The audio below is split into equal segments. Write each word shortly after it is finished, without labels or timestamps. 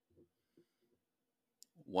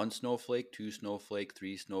1 snowflake, 2 snowflake,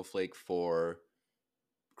 3 snowflake, 4.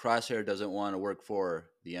 Crosshair doesn't want to work for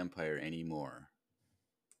the Empire anymore.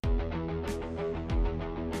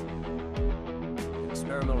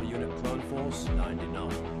 Experimental Unit Clone Force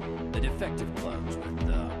 99. The defective clones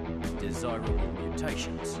with desirable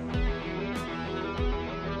mutations.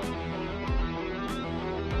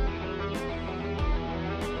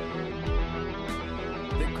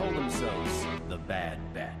 They call themselves the Bad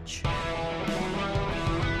Batch.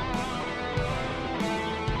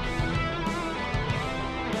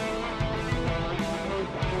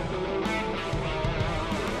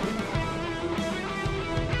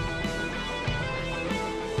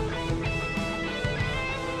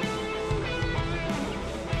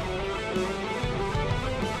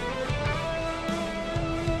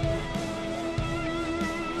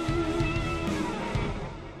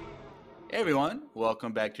 Hey everyone,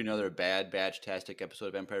 welcome back to another Bad Batch-tastic episode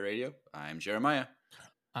of Empire Radio. I'm Jeremiah.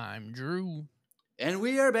 I'm Drew. And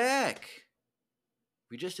we are back.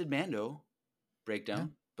 We just did Mando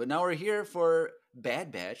breakdown, but now we're here for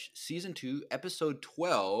Bad Batch Season 2, Episode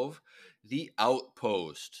 12, The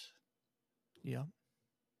Outpost. Yep.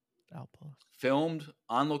 Outpost. Filmed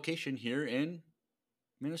on location here in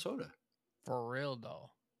Minnesota. For real, though.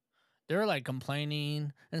 They were like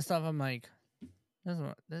complaining and stuff. I'm like, this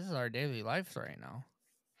is our daily life right now.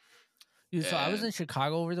 Dude, so I was in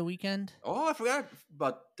Chicago over the weekend. Oh, I forgot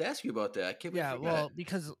to ask you about that. I can't believe I forgot. Well,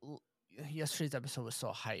 because yesterday's episode was so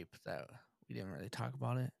hype that we didn't really talk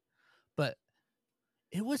about it. But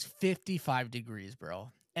it was 55 degrees,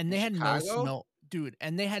 bro. And they had no snow. Dude,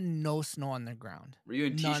 and they had no snow on the ground. Were you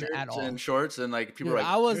in t-shirts and shorts and like people were like,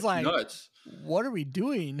 I was like, nuts. What are we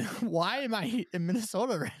doing? Why am I in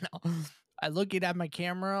Minnesota right now? I looking at my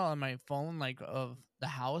camera on my phone, like of the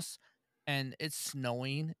house, and it's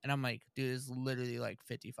snowing, and I'm like, dude, it's literally like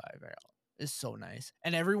 55 right now. It's so nice,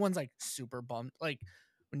 and everyone's like super bummed. Like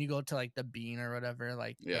when you go to like the Bean or whatever,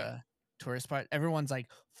 like the tourist spot, everyone's like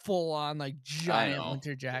full on like giant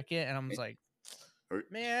winter jacket, and I'm just like,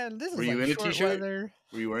 man, this is were you like in a t-shirt? Weather.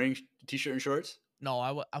 Were you wearing a t-shirt and shorts? No,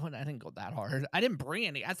 I didn't go that hard. I didn't bring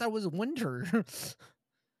any. I thought it was winter.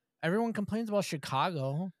 Everyone complains about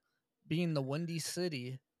Chicago being the windy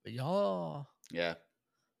city, but y'all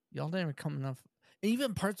didn't even come enough.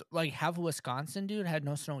 Even parts like half of Wisconsin, dude, had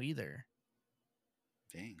no snow either.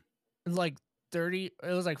 Dang. It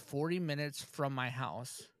was like 40 minutes from my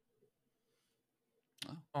house.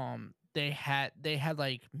 Oh. They had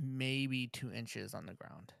like maybe 2 inches on the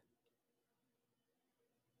ground.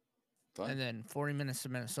 Fun. And then 40 minutes to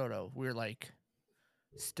Minnesota, we're like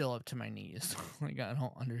still up to my knees. Like, I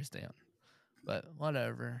don't understand. But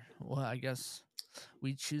whatever. Well, I guess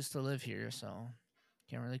we choose to live here, so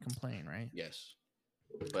can't really complain, right? Yes.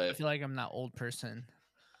 But I feel like I'm that old person.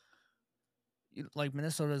 Like,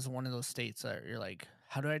 Minnesota is one of those states that you're like,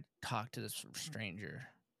 how do I talk to this stranger?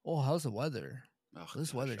 Oh, how's the weather?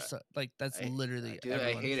 This weather sucks. Like, that's literally dude,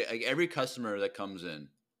 I hate it. Like, every customer that comes in.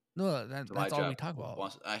 No, that's all we talk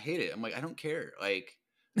about. I hate it. I'm like, I don't care. Like,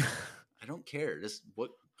 I don't care. Just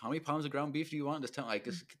how many pounds of ground beef do you want? Just tell me, like,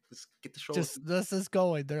 just get the show. This is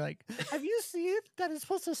going. They're like, have you seen that it's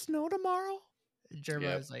supposed to snow tomorrow?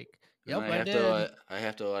 Jeremiah's like, yep, I did. I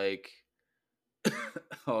have to like.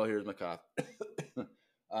 Oh, here's my cough.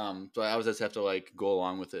 So I always just have to like go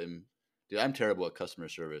along with it. And dude, I'm terrible at customer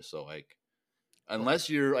service. So like, unless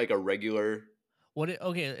you're like a regular.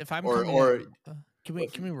 If I'm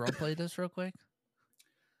can we role play this real quick?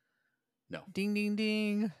 No. Ding ding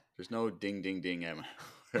ding. There's no ding ding ding.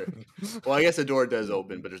 Well, I guess the door does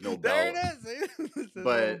open, but there's no bell. There it is.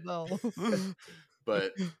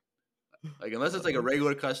 But like, unless it's like a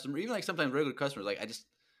regular customer, even like sometimes regular customers, like I just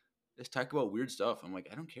talk about weird stuff. I'm like,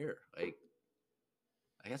 I don't care. Like,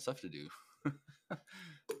 I got stuff to do. But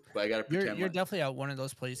I gotta pretend. You're definitely at one of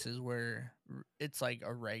those places where it's like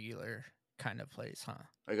a regular kind of place, huh?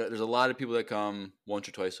 There's a lot of people that come once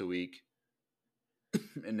or twice a week,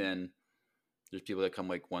 and then there's people that come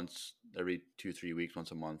like once every 2-3 weeks,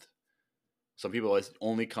 once a month. Some people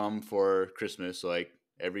only come for Christmas, so like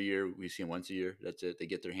every year we see them once a year. That's it. They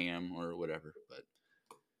get their ham or whatever. But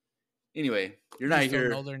anyway, you're not here.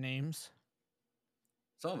 Know their names.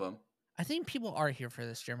 Some of them. I think people are here for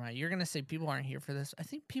this, Jeremiah. You're gonna say people aren't here for this. I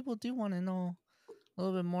think people do want to know a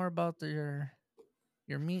little bit more about your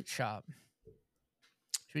meat shop.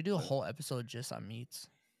 Should we do a whole episode just on meats?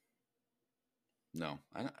 No,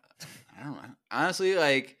 I don't. Honestly,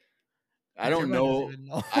 like, I don't know.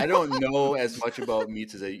 I don't know as much about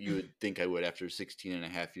meats as you would think I would after 16 and a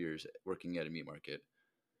half years working at a meat market.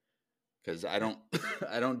 Because I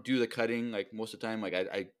don't do the cutting like most of the time. Like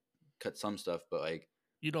I cut some stuff, but like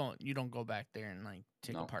You don't go back there and like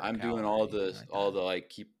take No, apart. I'm a cow doing or all anything the like all that. the like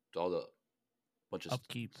keep all the bunch of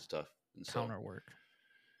Upkeep, stuff, and so counter work.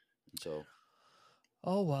 and so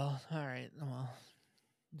Oh well, all right. Well,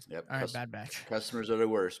 yep. all right. Bad Batch. Customers are the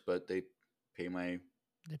worst, but they pay my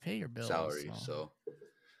They pay your bills. salary, so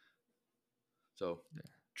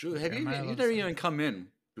Drew, have Jeremiah you've loves never them. even come in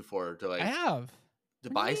before to I like have. to What do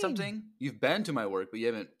you buy mean? something? You've been to my work, but you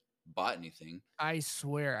haven't bought anything. I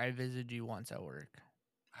swear I visited you once at work.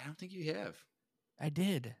 I don't think you have. I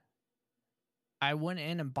did. I went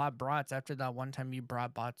in and bought brats after that one time you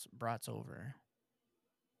brought brats over.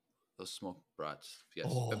 Those smoked brats. Yes.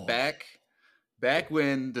 Oh. Back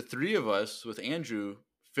when the three of us with Andrew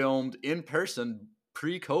filmed in person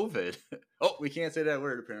pre-COVID. Oh, we can't say that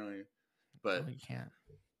word apparently. But We can't.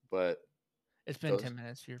 but It's been those- 10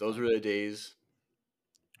 minutes. those were the days.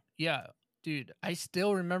 Yeah, dude. I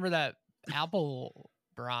still remember that apple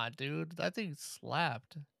brat, dude. That thing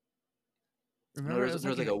slapped. Remember, it was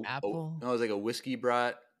like an apple. No, it was like a whiskey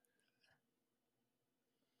brat.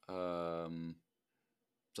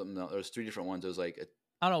 Something else. There was 3 different ones. It was like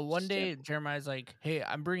I don't know. One day, sample. Jeremiah's like, "Hey,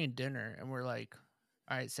 I'm bringing dinner," and we're like,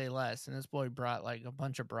 "All right, say less." And this boy brought like a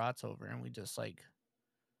bunch of brats over, and we just like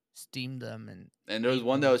steamed them. And there was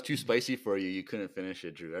one that was too spicy for you. You couldn't finish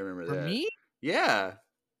it, Drew. I remember For that. me? Yeah.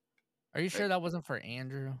 Are you sure that wasn't for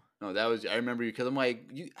Andrew? No, that was. I remember you because I'm like,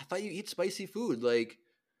 I thought you eat spicy food. Like,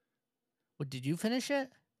 What, did you finish it?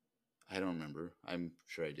 I don't remember. I'm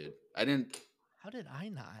sure I did. I didn't. How did I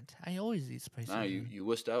not? I always eat spicy. No, food. you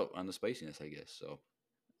wussed out on the spiciness, I guess. So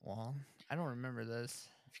Well, I don't remember this.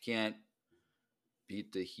 if you can't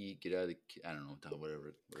beat the heat, get out of the. I don't know, whatever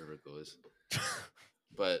it goes.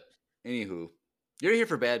 But anywho, you're here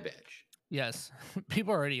for Bad Batch. Yes,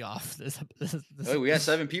 people are already off this. Oh, we got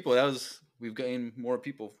 7 people. We've gotten more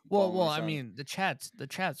people. Well, following us I on- mean, the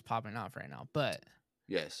chat's popping off right now, but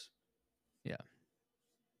yes. Yeah.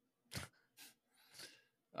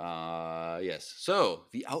 Yes. So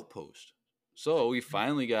the Outpost. So we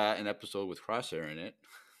finally got an episode with Crosshair in it.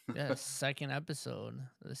 yeah, second episode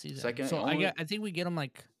of the season. Second, So only- I think we get them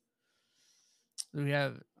like. We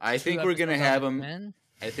have. I 2 think we're gonna episodes out have of them. 10?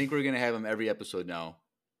 I think we're gonna have them every episode now.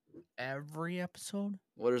 Every episode.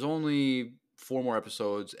 Well, there's only 4 more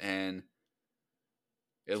episodes, and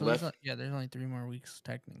it So left. there's only 3 more weeks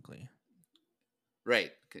technically.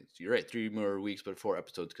 Right. 'Cause you're right. 3 more weeks, but 4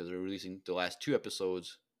 episodes because they're releasing the last 2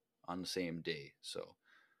 episodes on the same day. So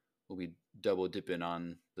we'll be double dipping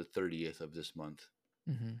on the 30th of this month.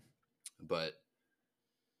 Mm-hmm. But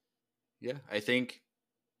yeah, I think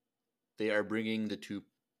they are bringing the 2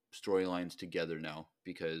 storylines together now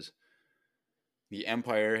because the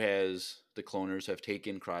Empire the cloners have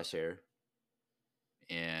taken Crosshair,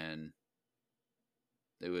 and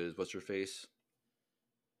it was what's her face?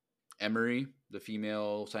 Emery, the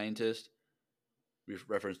female scientist,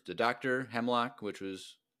 referenced the Doctor Hemlock, which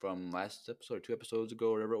was from last episode or 2 episodes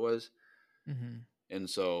ago, whatever it was. Mm-hmm. And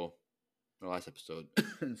so, the last episode,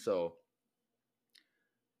 and so,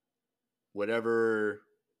 whatever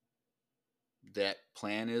that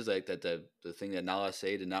plan is, like that the thing that Nala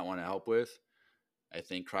Se did not want to help with, I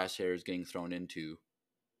think Crosshair is getting thrown into.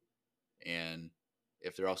 And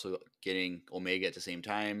if they're also getting Omega at the same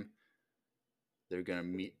time, they're gonna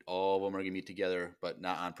meet. All of them are gonna meet together, but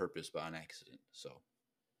not on purpose, but on accident. So,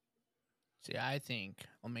 See, I think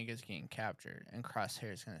Omega's getting captured, and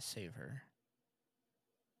Crosshair is gonna save her.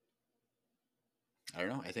 I don't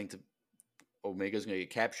know. I think Omega's gonna get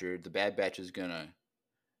captured. The Bad Batch is gonna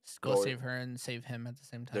Go Or- save her and save him at the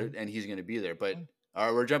same time. and he's gonna be there. But Oh. all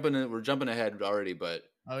right, we're jumping ahead already.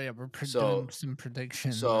 But Oh yeah, we're So- doing some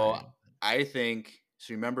predictions. so already. I think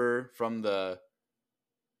so. Remember from the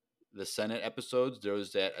Senate episodes, there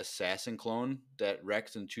was that assassin clone that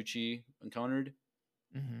Rex and Chuchi encountered.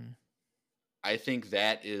 Mhm. I think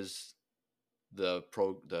that is the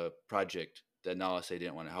project that Nala Se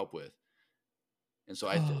didn't want to help with, and so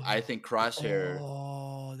I think Crosshair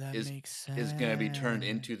Oh, that is- makes sense. is going to be turned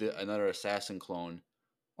into another assassin clone.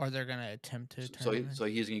 or they're gonna attempt to turn So him in. so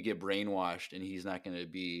he's going to get brainwashed, and he's not going to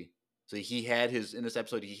be. So he had in this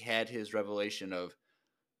episode he had his revelation of,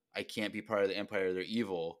 I can't be part of the Empire. They're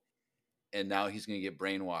evil, and now he's going to get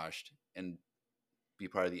brainwashed and be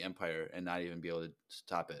part of the Empire and not even be able to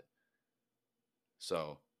stop it.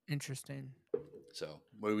 So Interesting.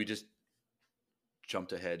 where we just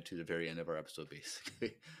jumped ahead to the very end of our episode,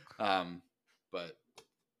 basically. But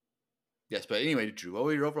yes, but anyway, Drew, what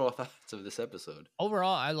were your overall thoughts of this episode?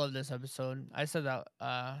 Overall, I love this episode. I said that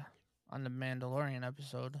on the Mandalorian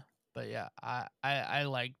episode, but yeah, I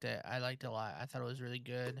liked it. I liked it a lot. I thought it was really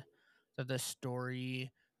good. That the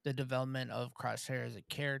story, the development of Crosshair as a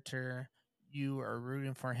character, you are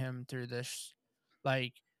rooting for him through this.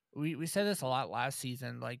 Like we said this a lot last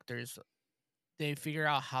season. Like they figure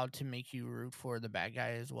out how to make you root for the bad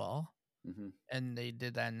guy as well, Mm-hmm. and they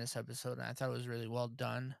did that in this episode, and I thought it was really well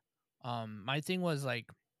done. My thing was like,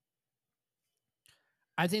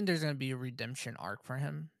 I think there's gonna be a redemption arc for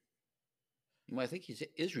him. Well, I think he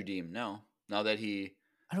is redeemed now. Now that he,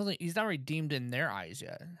 I don't think he's not redeemed in their eyes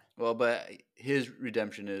yet. well, but his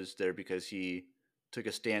redemption is there because he took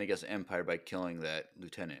a stand against the Empire by killing that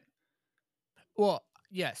lieutenant. Well,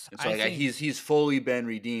 yes, And so I like think he's fully been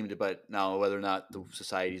redeemed, but now whether or not the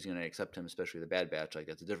society is going to accept him, especially the Bad Batch, like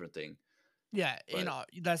that's a different thing. yeah. But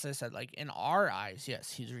That's what I said. Like in our eyes,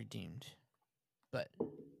 yes, he's redeemed, but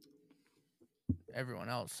everyone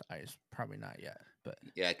else eyes probably not yet. But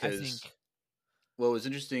yeah, I because think what was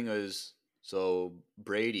interesting was so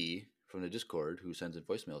Brady from the Discord, who sends in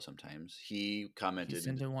voicemail sometimes, he he commented,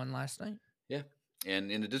 sent in one last night. yeah,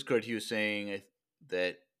 and in the Discord he was saying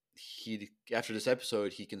that he after this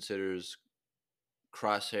episode he considers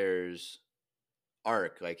Crosshair's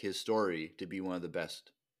arc, like his story, to be one of the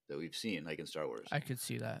best that we've seen, like in Star Wars. I could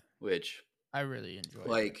see that. Which, I really enjoyed it.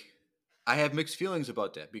 like, I have mixed feelings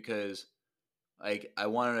about that because, like, I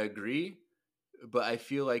want to agree, but I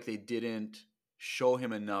feel like they didn't show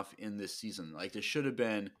him enough in this season. Like, there should have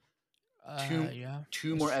been yeah, two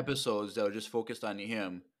that's more true. episodes that were just focused on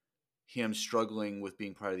him struggling with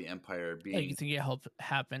being part of the Empire. Like you think it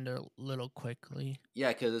happened a little quickly? Yeah,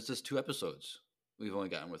 because it's just 2 episodes we've only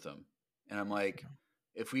gotten with him. And I'm like,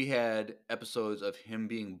 if we had episodes of him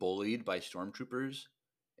being bullied by stormtroopers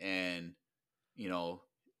and, you know,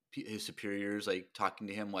 his superiors, like, talking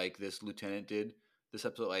to him like this lieutenant did this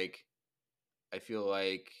episode, like, I feel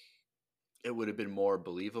like it would have been more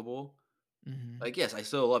believable. Mm-hmm. Like, yes, I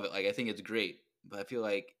still love it. Like, I think it's great. But I feel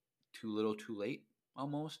like too little, too late,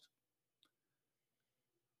 almost.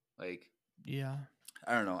 Like, Yeah.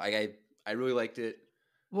 I don't know. I really liked it.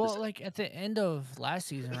 Well, like at the end of last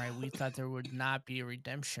season, right, we thought there would not be a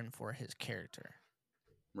redemption for his character.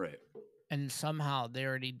 Right. And somehow they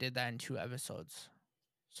already did that in 2 episodes.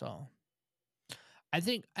 So I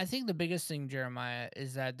think the biggest thing, Jeremiah,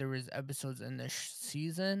 is that there was episodes in this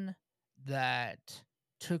season that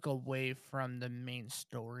took away from the main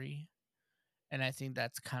story. And I think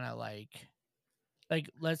that's kind of like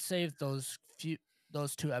let's say if those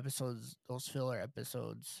 2 episodes, those filler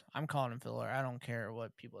episodes, I'm calling them filler. I don't care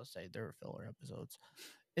what people say, they're filler episodes.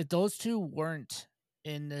 If those 2 weren't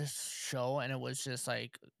in this show and it was just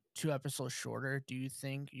like 2 episodes shorter, do you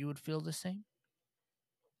think you would feel the same?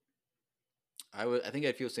 I think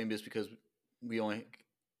I'd feel the same just because we only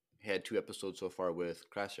had 2 episodes so far with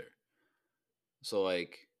Crosshair. So,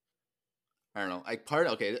 like, I don't know. I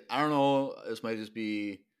don't know. This might just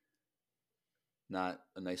be not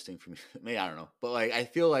a nice thing for me. Maybe, I don't know. But, like, I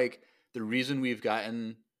feel like the reason we've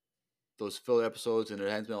gotten those filler episodes and there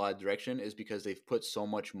hasn't been a lot of direction is because they've put so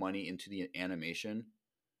much money into the animation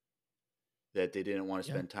that they didn't want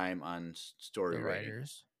to spend time on story The writing.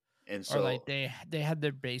 writers. And so, or like they had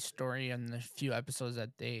their base story and the few episodes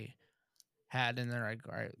that they had, and they're like,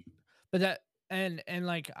 all right, but that and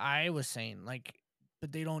like I was saying, like,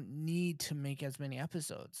 but they don't need to make as many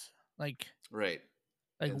episodes. Like, right.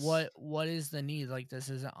 like It's- what is the need? Like, this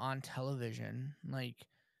isn't on television. Like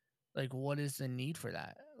what is the need for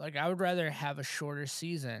that? Like, I would rather have a shorter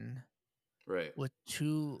season Right. with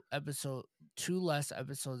 2 less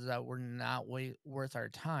episodes that were not worth our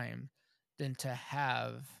time than to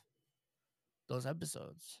have those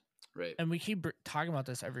episodes. Right. And we keep talking about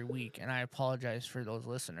this every week, and I apologize for those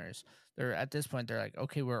listeners. They're at this point, they're like,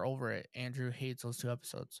 okay, we're over it. Andrew hates those 2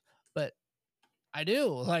 episodes, but I do.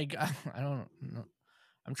 Like, I don't know.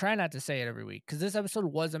 I'm trying not to say it every week because this episode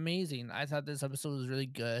was amazing. I thought this episode was really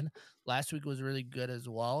good. Last week was really good as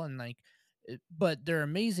well, and like, but they're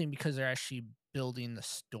amazing because they're actually building the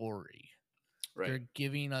story. Right. They're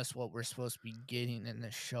giving us what we're supposed to be getting in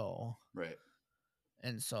the show. Right.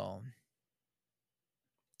 And so,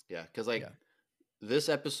 yeah, because like this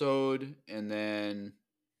episode and then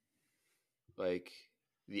like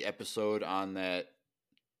the episode on the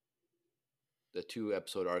 2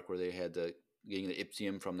 episode arc where they had the getting the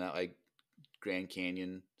Ipsium from that like Grand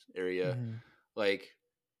Canyon area, like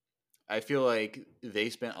I feel like they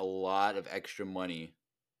spent a lot of extra money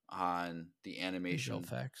on the animation,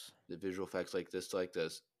 the visual effects, like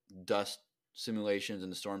this dust simulations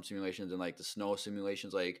and the storm simulations and like the snow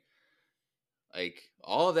simulations, like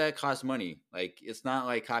all of that costs money. Like, it's not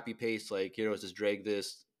like copy paste, like, here, let's just drag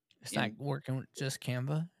this. It's not working with just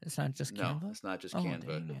Canva? It's not just Canva? No, it's not just Canva.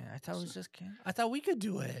 Dang it. I thought it was just Canva. I thought we could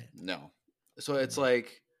do it. No. So it's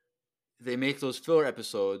like they make those filler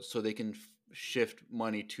episodes so they can shift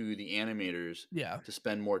money to the animators Yeah. to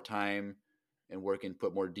spend more time and work and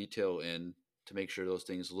put more detail in to make sure those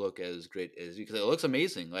things look as great as, because it looks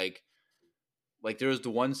amazing. Like there was the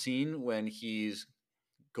one scene when he's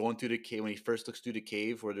going through the cave, when he first looks through the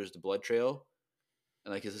cave where there's the blood trail,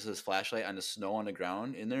 and like this is his flashlight on the snow on the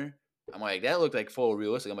ground in there. I'm like, that looked like full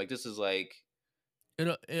realistic. I'm like, this is like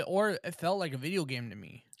It felt like a video game to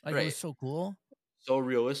me. Like it right, was so cool. so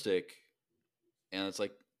realistic, and it's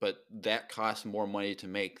like, but that costs more money to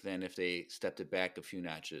make than if they stepped it back a few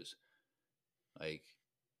notches. Like,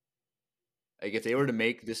 like if they were to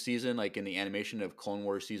make this season like in the animation of Clone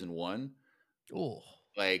Wars season 1, Oh,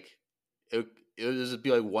 like it it would just be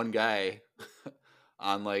like one guy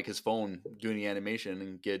on like his phone doing the animation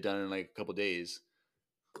and get it done in like a couple days.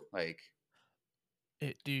 Like,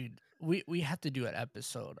 dude, we have to do an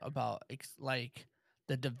episode about like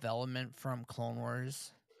the development from Clone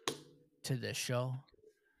Wars to this show.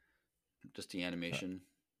 just the animation.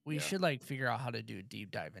 We Yeah. should like figure out how to do a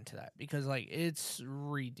deep dive into that because like it's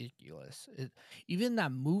ridiculous. Even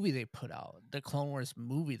that movie they put out, the Clone Wars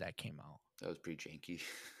movie that came out, That was pretty janky.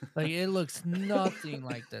 like it looks nothing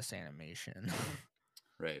like this animation.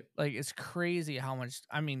 Right. Like it's crazy how much.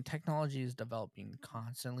 I mean, technology is developing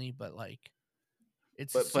constantly, but like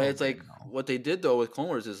it's But so it's good like now. what they did though with Clone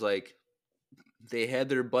Wars is like they had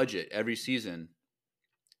their budget every season,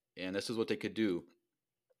 and this is what they could do.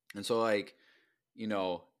 And so like, you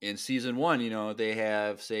know, in season 1, you know, they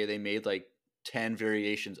have, say they made like 10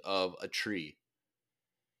 variations of a tree.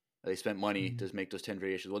 They spent money Mhm. to make those 10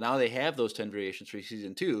 variations. Well, now they have those 10 variations for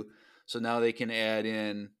season 2, so now they can add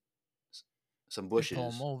in some They pull bushes.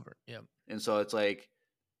 them over. Yep. And so it's like,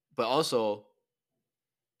 but also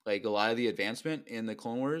like a lot of the advancement in the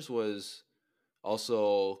Clone Wars was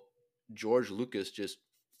also George Lucas just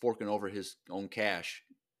forking over his own cash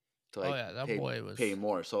to Oh like yeah, that boy was. pay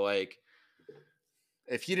more. So like,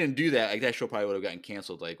 if he didn't do that, like that show probably would have gotten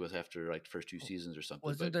canceled like with after like the first 2 seasons or something.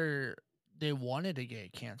 Wasn't But there? They wanted to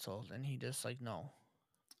get canceled, and he just like no.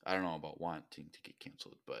 I don't know about wanting to get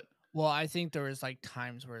canceled, but Well, I think there was like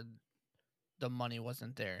times where the money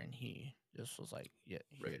wasn't there, and he just was like, "Yeah,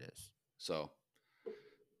 here Right. it is." so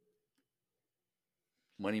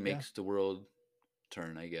money Yeah. makes the world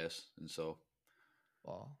turn, I guess. And so,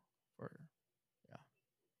 Well, for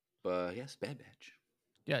but yes, Bad Batch.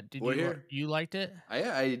 yeah. Did We're you here. you liked it?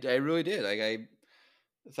 I really did. Like I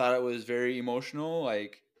thought it was very emotional.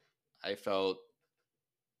 Like I felt,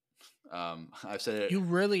 I've said it You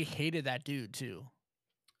really hated that dude too.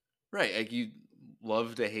 right. Like you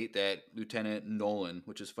love to hate that Lieutenant Nolan,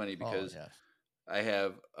 which is funny Oh because yes. I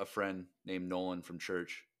have a friend named Nolan from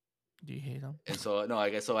church. Do you hate him? And so no, I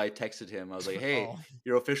guess so. I texted him. I was like, "Hey, Oh.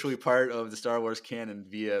 you're officially part of the Star Wars canon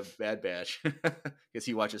via Bad Batch," because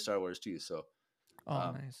he watches Star Wars too. So Oh,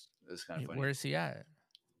 nice. it's kind of funny. Where's he at?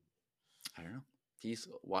 I don't know. He's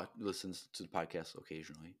listens to the podcast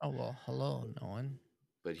occasionally, Oh well, hello, no one.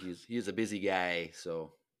 but he's a busy guy,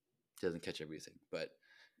 so he doesn't catch everything. But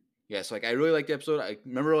yeah, so like I really liked the episode. I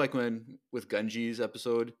remember like when with Gunji's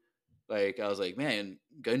episode, like I was like, man,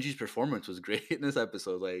 Gunji's performance was great in this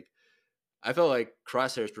episode. Like I felt like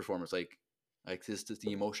Crosshair's performance, like this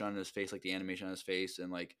the emotion on his face, like the animation on his face,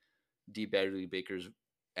 and like D. Bradley Baker's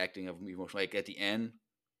acting of emotion. Like at the end,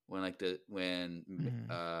 when like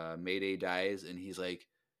Mayday dies, and he's like,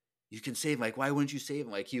 "You can save him. Like, why wouldn't you save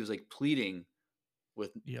him?" Like he was like pleading with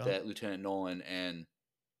Yeah. that Lieutenant Nolan, and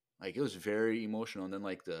like it was very emotional. And then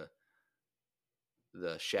like the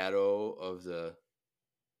shadow of the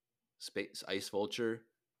space ice vulture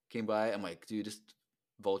came by. I'm like, dude, this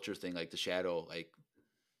vulture thing, like the shadow, like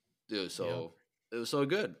it was so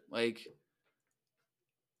good. Like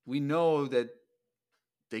we know that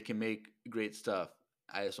they can make great stuff.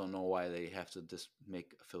 I just don't know why they have to just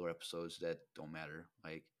make filler episodes that don't matter.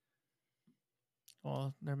 Like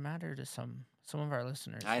Well, they matter to some of our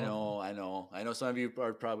listeners. I Well, know some of you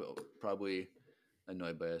are probably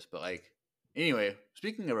annoyed by us, but like anyway,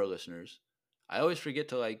 speaking of our listeners, I always forget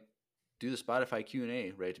to like do the Spotify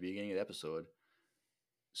Q&A right at the beginning of the episode.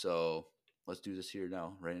 So let's do this here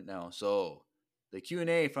now, right now. So the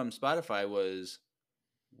Q&A from Spotify was,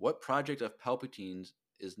 what project of Palpatine's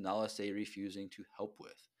is Nala Se refusing to help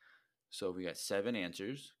with? So we got 7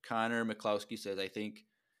 answers. Connor McCloskey says, I think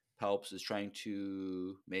Palps is trying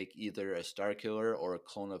to make either a Star Killer or a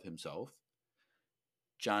clone of himself.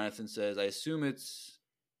 Jonathan says, I assume it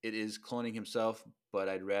is cloning himself, but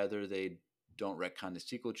I'd rather they don't retcon the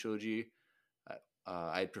sequel trilogy.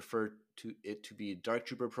 I'd prefer it to be Dark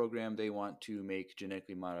Trooper program. They want to make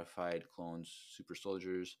genetically modified clones super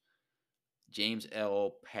soldiers. James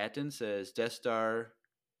L. Patton says Death Star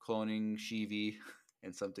cloning Sheevy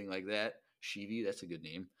and something like that. Shivi, that's a good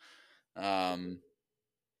name.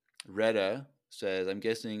 Retta says, I'm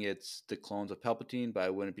guessing it's the clones of Palpatine, but I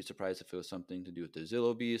wouldn't be surprised if it was something to do with the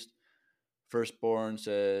Zillo Beast. Firstborn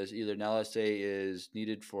says either Nala Se is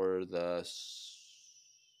needed for the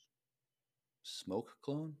smoke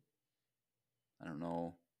clone. I don't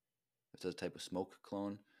know if it's a type of smoke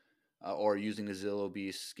clone, or using the Zillo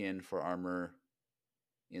Beast skin for armor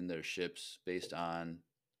in their ships based upon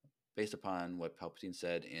what Palpatine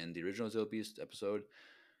said in the original Zillo Beast episode.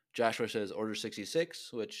 Joshua says Order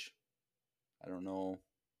 66, which I don't know.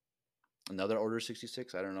 Another Order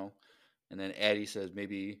 66, I don't know. And then Addie says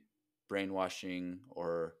maybe brainwashing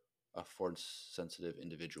or a force-sensitive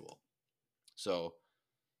individual. So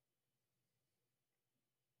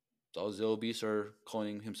all Zillo Beasts are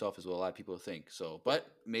cloning himself as well. A lot of people think so, but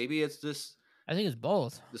maybe it's this. I think it's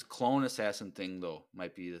both. This clone assassin thing, though,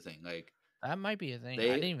 might be the thing. Like That might be a thing. I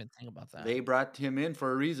didn't even think about that. They brought him in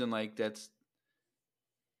for a reason. Like that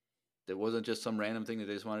wasn't just some random thing that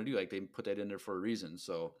they just want to do. Like they put that in there for a reason.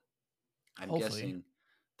 So I'm guessing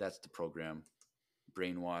that's the program.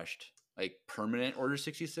 Brainwashed, like permanent Order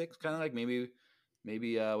 66, kind of like maybe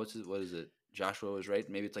what is it? Joshua was right.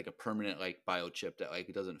 Maybe it's like a permanent like biochip that like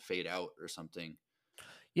it doesn't fade out or something.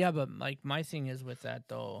 Yeah, but like my thing is with that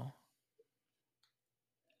though.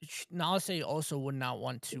 Nala Se also would not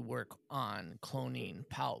want to work on cloning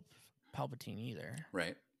Palpatine either.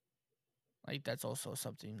 Right. Like that's also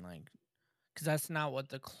something like, because that's not what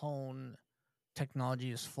the clone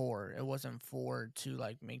technology is for. It wasn't for to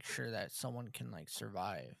like make sure that someone can like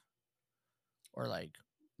survive, or like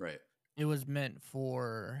right. It was meant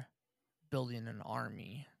for building an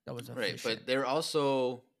army that was efficient. Right. But they're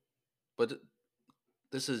also,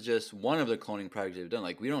 this is just one of the cloning projects they've done.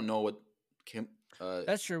 Like we don't know what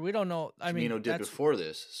that's true. We don't know. I mean, Kamino did before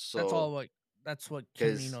this. So that's what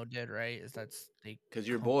Kamino did, right? Because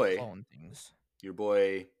your boy,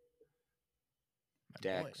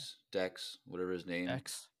 Dex, whatever his name,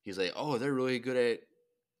 he's like, oh, they're really good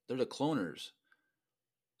they're the cloners.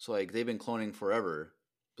 So like they've been cloning forever.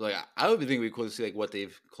 But like I would think it'd be cool to see like what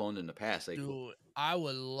they've cloned in the past. Like, dude, I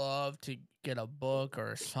would love to get a book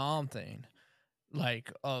or something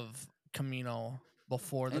like of Kamino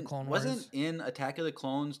before the Clone Wars. Wasn't in Attack of the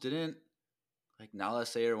Clones, didn't like Nala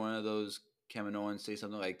Se or one of those Kaminoans say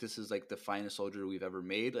something like this is like the finest soldier we've ever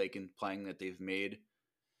made, like implying that they've made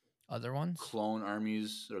other ones, clone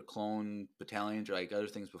armies or clone battalions or like other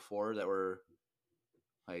things before that were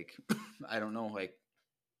like I don't know, like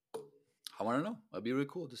I want to know. It'd be really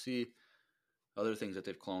cool to see other things that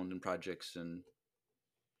they've cloned in projects and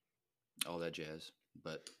all that jazz.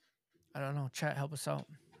 But I don't know. Chat, help us out.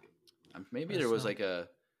 Maybe there was like an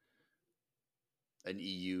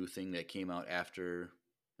EU thing that came out after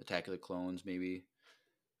Attack of the Clones. Maybe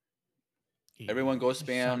everyone go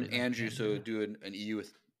spam Andrew. So do an EU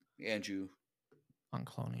with Andrew on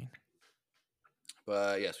cloning.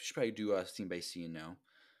 But yes, we should probably do scene by scene now.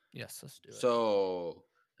 Yes, let's do it. So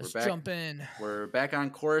let's jump in. We're back on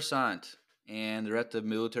Coruscant, and they're at the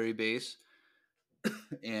military base,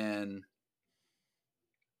 and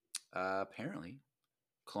apparently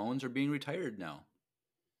clones are being retired now.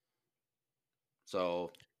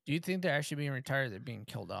 So do you think they're actually being retired? They're being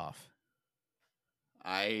killed off?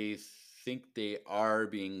 I think they are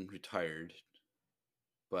being retired,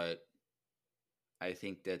 but I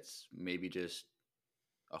think that's maybe just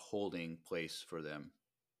a holding place for them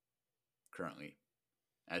currently.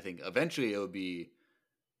 I think eventually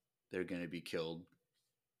they're going to be killed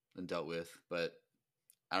and dealt with, but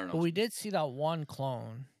I don't know. But we did see that one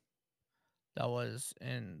clone that was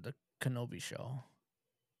in the Kenobi show.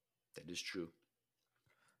 That is true.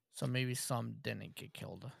 So maybe some didn't get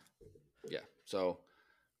killed. Yeah. So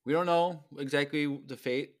we don't know exactly the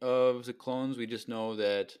fate of the clones. We just know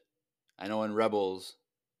that I know in Rebels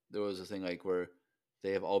there was a thing like where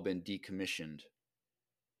they have all been decommissioned,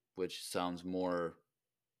 which sounds more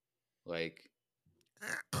like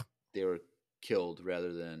they were killed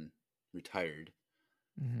rather than retired.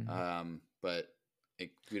 Mm-hmm. But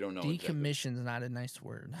we don't know. Decommissioned is not a nice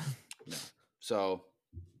word. No. So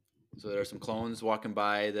there are some clones walking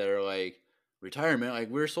by that are like, retirement, like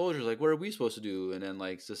we're soldiers, like what are we supposed to do? And then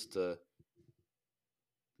like it's just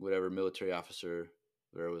whatever military officer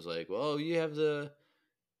where it was like, well, you have the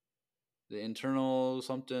internal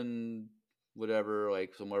something, whatever,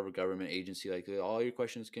 like some whatever government agency, like all your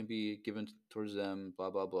questions can be given towards them, blah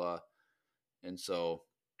blah blah. And so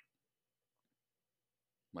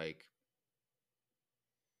like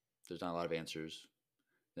there's not a lot of answers.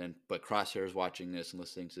 But Crosshair is watching this and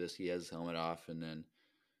listening to this. He has his helmet off, and then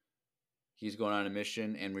he's going on a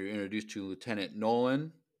mission, and we're introduced to Lieutenant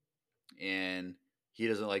Nolan, and he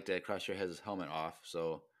doesn't like that Crosshair has his helmet off,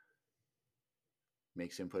 so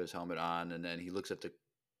makes him put his helmet on, and then he looks at the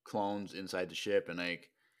clones inside the ship and like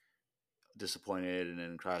disappointed, and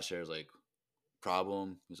then Crosshair's like,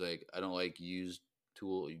 problem. He's like, I don't like used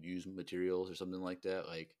materials or something like that.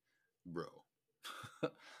 Like, bro,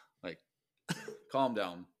 like, calm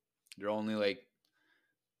down. They're only like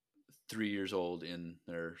 3 years old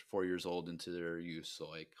they're 4 years old into their use, so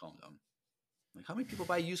like, calm down. Like, how many people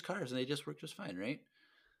buy used cars and they just work just fine, right?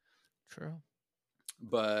 True.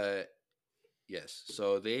 But yes,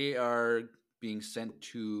 so they are being sent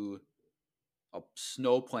to a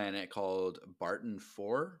snow planet called Barton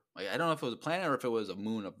 4. Like, I don't know if it was a planet or if it was a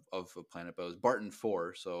moon of a planet, but it was Barton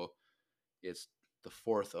 4. So it's the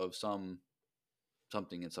fourth of something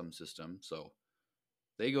in some system. So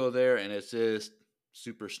they go there and it's just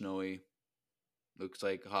super snowy. Looks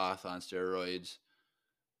like Hoth on steroids.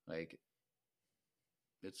 Like,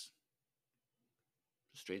 it's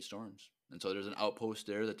straight storms. And so there's an outpost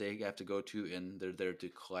there that they have to go to, and they're there to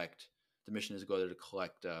collect. The mission is to go there to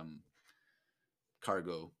collect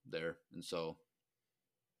cargo there. And so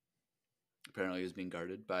apparently it's being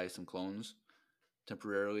guarded by some clones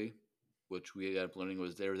temporarily, which we ended up learning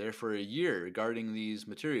was they were there for a year guarding these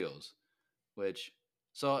materials.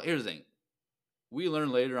 So here's the thing. We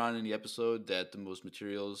learn later on in the episode that the most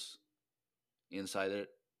materials inside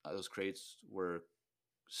those crates were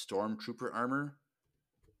stormtrooper armor.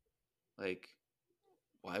 Like,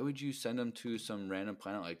 why would you send them to some random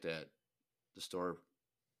planet like that to store?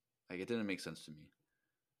 Like, it didn't make sense to me.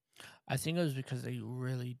 I think it was because they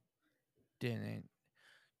really didn't.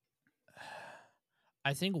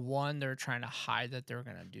 I think one, they're trying to hide that they're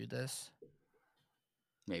gonna do this,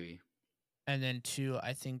 Maybe. and then two,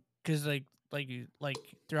 I think because like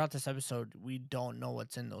throughout this episode, we don't know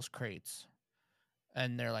what's in those crates,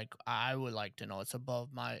 and they're like, I would like to know. It's above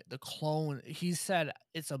the clone. He said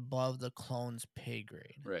it's above the clone's pay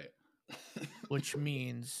grade, Right. which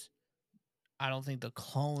means I don't think the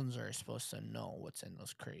clones are supposed to know what's in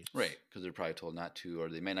those crates. Right, because they're probably told not to, or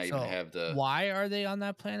they may not even have the. Why are they on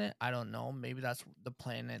that planet? I don't know. Maybe that's the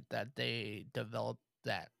planet that they developed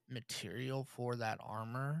that material for that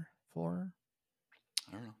armor for.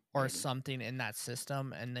 I don't know. Or Maybe. something in that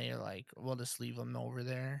system, and they're like, we'll just leave them over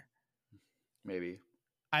there. Maybe.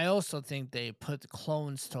 I also think they put the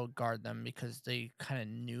clones to guard them because they kind of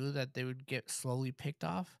knew that they would get slowly picked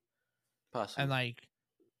off. Possibly. And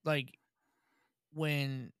like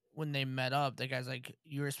when they met up, the guy's like,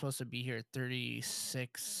 you were supposed to be here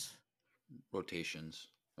 36 rotations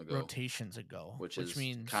ago. Which is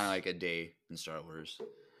means kind of like a day in Star Wars.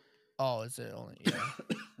 Oh, is it only? Yeah.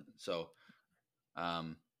 So,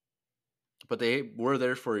 but they were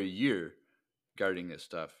there for a year guarding this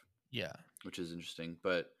stuff. Yeah. Which is interesting.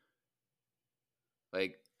 But,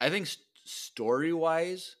 like, I think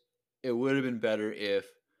story-wise, it would have been better if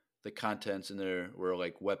the contents in there were,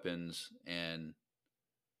 like, weapons and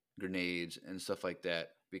grenades and stuff like that.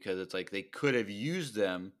 Because it's like they could have used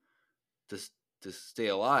them to stay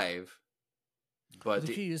alive. But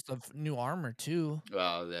they could use the new armor, too.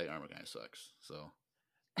 Well, that armor kind of sucks, so.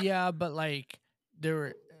 Yeah, but, like,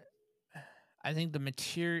 I think the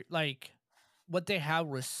material, like, what they had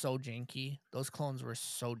was so janky. Those clones were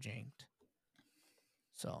so janked.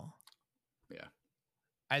 So, yeah,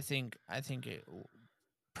 I think it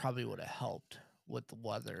probably would have helped with the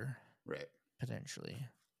weather, right? Potentially.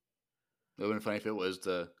 It would have been funny if it was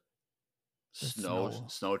the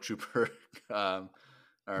snow trooper armor.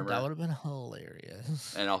 That would have been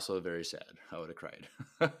hilarious, and also very sad. I would have cried.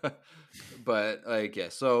 But like, yeah,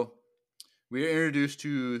 so we are introduced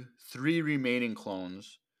to 3 remaining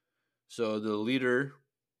clones. So the leader,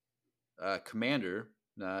 Commander,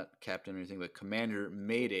 not Captain or anything, but Commander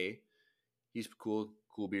Mayday. He's cool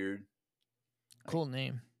beard. Cool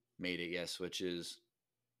name. Mayday, yes, which is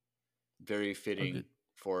very fitting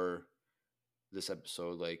for this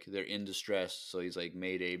episode. Like, they're in distress, so he's like,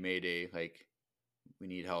 Mayday, Mayday, like, we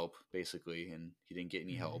need help, basically, and he didn't get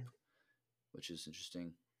any help, which is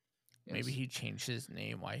interesting. Yes. Maybe he changed his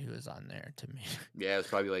name while he was on there to me. Yeah, it was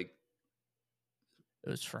probably like it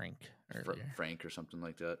was Frank Frank or something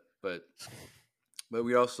like that. But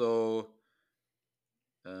we also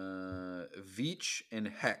Veach and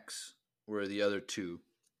Hex were the other 2.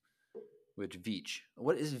 Which Veach?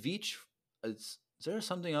 What is Veach? Is there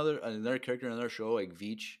another character in another show like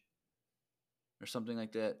Veach or something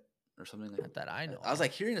like that? Or something like that I know. I was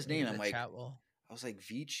like hearing his name. I'm like, I was like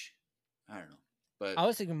Veach. I don't know, but I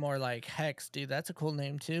was thinking more like Hex, dude. That's a cool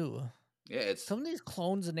name too. Yeah, it's some of these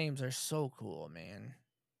clones' names are so cool, man.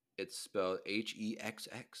 It's spelled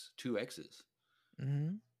HEXX, 2 X's.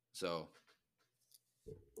 Mm-hmm. So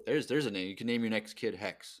There's a name. You can name your next kid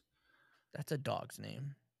Hex. That's a dog's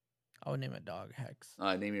name. I would name a dog Hex.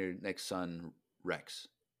 Name your next son Rex.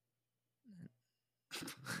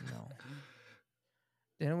 No.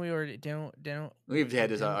 Didn't we already? Didn't We've had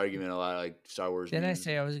this didn't- argument a lot, like Star Wars. Didn't I names.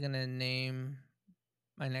 say I was gonna name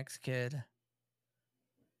my next kid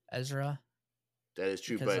Ezra? That is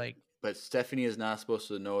true, Because but but Stephanie is not supposed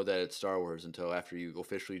to know that it's Star Wars until after you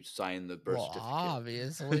officially sign the birth well, certificate.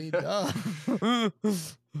 obviously, duh.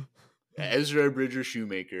 Ezra Bridger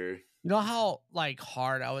Shoemaker. You know how like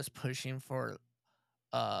hard I was pushing for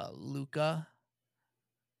Luca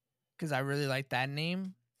because I really like that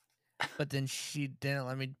name, but then she didn't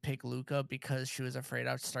let me pick Luca because she was afraid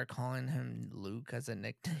I'd start calling him Luke as a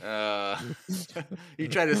nickname. You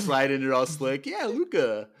try to slide in there all slick. Yeah,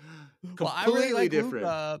 Luca. Well, I really like different.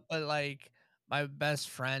 Luca, but like my best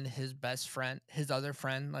friend, his other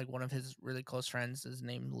friend, like one of his really close friends is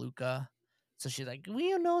named Luca. So she's like,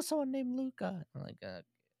 we know someone named Luca. I'm like,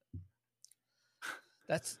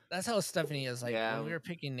 that's how Stephanie is. Like Yeah. when we were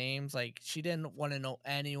picking names, like she didn't want to know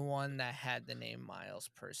anyone that had the name Miles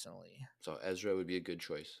personally. So Ezra would be a good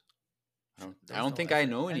choice. I There's don't no think I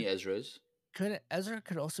Ezra. know any Ezras. Ezra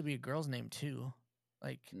could also be a girl's name too.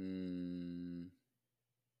 Like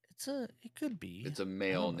it could be. It's a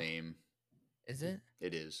male don't know. name. Is it?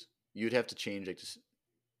 It is. You'd have to change like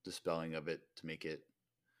the spelling of it to make it.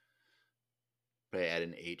 Probably add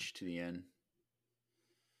an H to the end.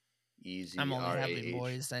 Easy. I'm only having R-A-H.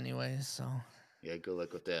 boys anyway, so Yeah, good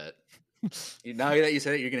luck with that. Now that you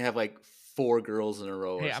said it, you're gonna have like 4 girls in a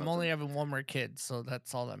row. hey, or I'm something. only having one more kid, so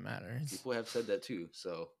that's all that matters. People have said that too.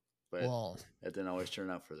 So, but Well, that didn't always turn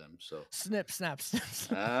out for them. So snip, snap, snip.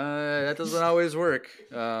 snap. that doesn't always work.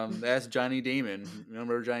 That's Johnny Damon.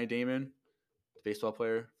 Remember Johnny Damon, baseball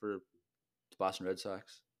player for the Boston Red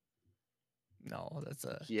Sox. No, that's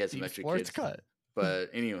a He had some deep extra sports kids. cut.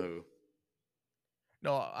 But anywho,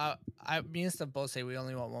 No, me and Steph both say we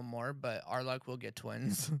only want one more, but our luck will get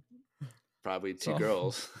twins. probably 2 So-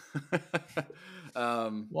 girls.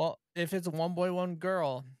 Well, if it's one boy, one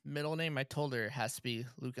girl, middle name, I told her it has to be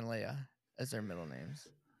Luke and Leia as their middle names.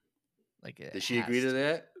 Like, Did she agree to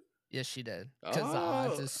that? Yes, she did. Because the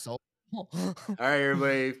odds Oh. is so. All right,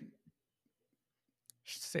 everybody,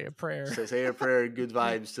 Say a prayer. say a prayer. Good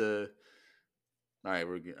vibes to. All right,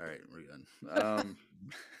 we're good. All right, we're done.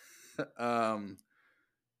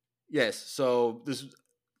 Yes. So this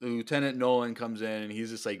Lieutenant Nolan comes in and he's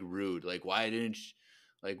just like rude. Like, why didn't you,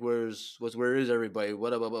 like where is everybody?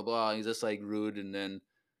 What blah blah blah. He's just like rude and then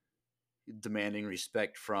demanding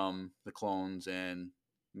respect from the clones. And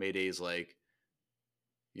Mayday's like,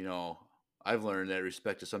 I've learned that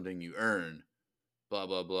respect is something you earn. Blah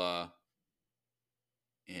blah blah.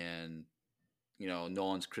 And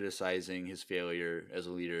Nolan's criticizing his failure as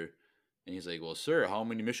a leader. And he's like, well, sir, how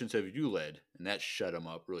many missions have you led? And that shut him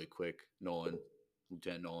up really quick,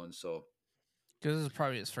 Lieutenant Nolan. So Because this is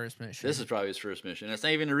probably his first mission. this is probably his first mission. It's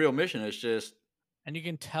not even a real mission. It's just and you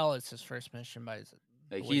can tell it's his first mission by his.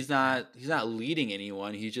 like the way he's not leading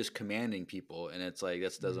anyone. He's just commanding people, and it's like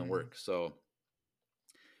that doesn't work. So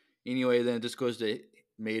anyway, then it just goes to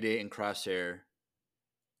Mayday and Crosshair,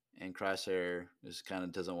 and Crosshair just kind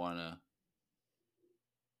of doesn't want to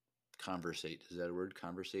conversate. Is that a word?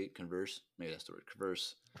 Converse? Maybe that's the word.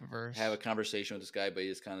 Converse. Have a conversation with this guy, but he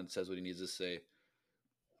just kind of says what he needs to say.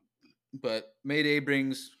 But Mayday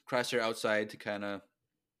brings Crosshair outside to kind of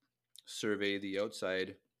survey the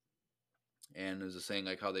outside, and is saying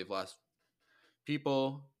like how they've lost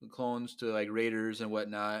people, the clones, to like raiders and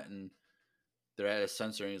whatnot, and they're at a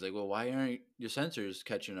sensor, and he's like, well, why aren't your sensors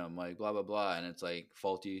catching them? Like blah blah blah, and it's like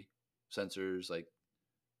faulty sensors, like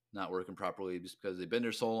not working properly just because they've been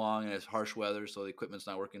there so long and it's harsh weather, so the equipment's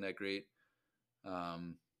not working that great.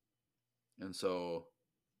 And so,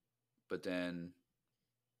 but then,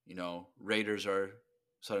 raiders are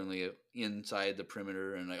suddenly inside the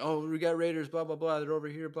perimeter and like, oh, we got raiders, blah, blah, blah. They're over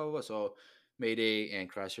here, blah, blah, blah. So Mayday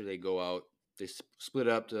and Crosshair, they go out, they split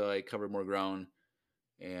up to like cover more ground,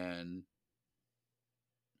 and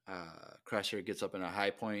Crosshair gets up in a high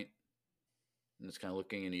point and it's kind of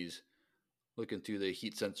looking, and he's looking through the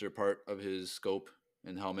heat sensor part of his scope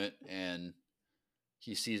and helmet, and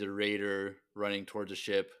he sees a raider running towards a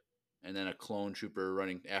ship and then a clone trooper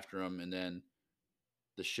running after him, and then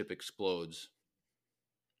the ship explodes,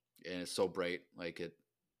 and it's so bright like it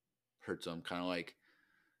hurts him, kind of like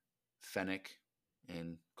Fennec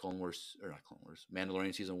in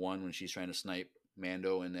Mandalorian season 1 when she's trying to snipe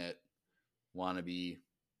Mando and that wannabe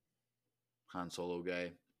Han Solo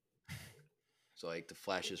guy. So like the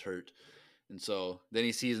flashes hurt. And so then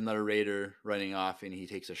he sees another raider running off, and he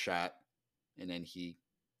takes a shot, and then he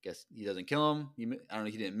guess he doesn't kill him. I don't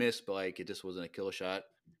know. He didn't miss, but like it just wasn't a kill shot,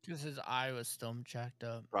 Because his eye was still jacked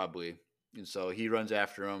up. probably. And so he runs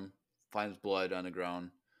after him, finds blood on the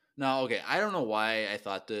ground. Now, okay, I don't know why I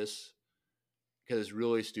thought this because it's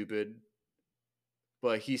really stupid.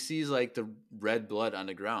 But he sees like the red blood on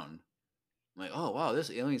the ground. I'm like, oh wow, this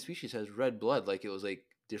alien species has red blood. Like it was like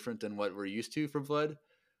different than what we're used to for blood.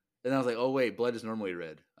 And I was like, oh wait, blood is normally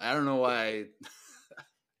red. I don't know why.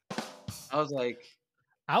 I was like,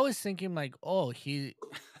 I was thinking like, oh,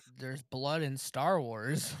 there's blood in Star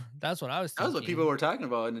Wars. That's what I was that thinking. was what people were talking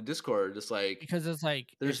about in the Discord. Just like because it's like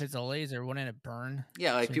there's- if it's a laser, wouldn't it burn?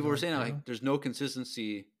 yeah, like So people you were go saying through? like there's no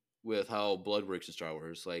consistency with how blood works in Star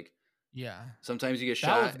Wars. Like Yeah, sometimes you get that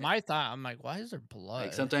shot. was my thought. I'm like, why is there blood?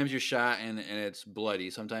 Like sometimes you're shot and it's bloody.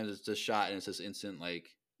 Sometimes it's just shot and it's just instant,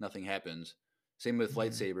 like nothing happens. Same with Mhm.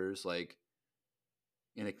 lightsabers. Like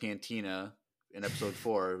in a cantina in episode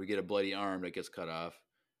 4, we get a bloody arm that gets cut off.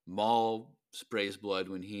 Maul sprays blood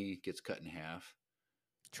when he gets cut in half.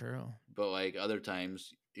 True. But like other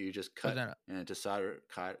times you just cut then- and it just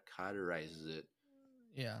cauterizes it.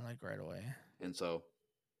 Yeah, like right away. And so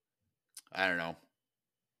I don't know.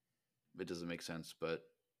 It doesn't make sense, but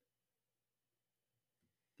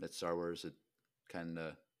that's Star Wars. It kind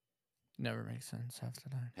of Never makes sense half the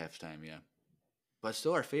time. half time, yeah. But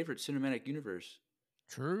still our favorite cinematic universe.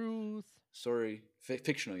 Truth. Sorry,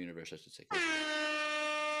 fictional universe, I should say.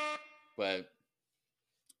 But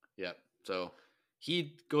yeah, so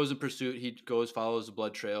he goes in pursuit. He follows the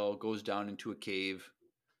blood trail, goes down into a cave,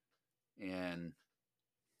 and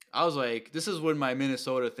I was like, this is when my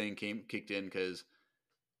Minnesota thing kicked in because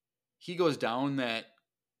he goes down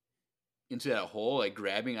into that hole, like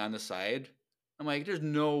grabbing on the side. I'm like, there's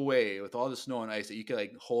no way with all the snow and ice that you could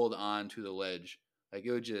like hold on to the ledge. Like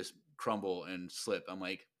it would just crumble and slip. I'm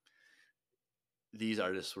like, these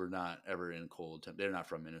artists were not ever in cold. They're not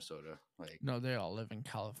from Minnesota. Like, No, they all live in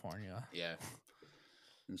California. yeah.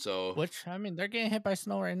 And so, Which I mean, they're getting hit by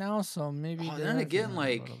snow right now, so maybe. Oh, they then are again, feeling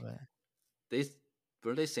like, a little bit.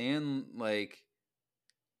 were they saying like,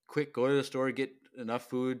 quick, go to the store, get enough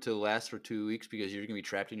food to last for 2 weeks because you're gonna be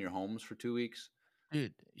trapped in your homes for 2 weeks?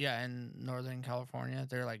 Dude, yeah, in Northern California,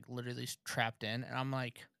 they're like literally trapped in, and I'm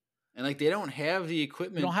like, And like, they don't have the they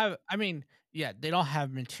equipment. don't have. I mean, yeah, they don't have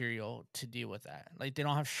material to deal with that. Like, they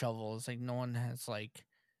don't have shovels. Like, no one has like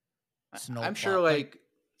snow. I'm sure like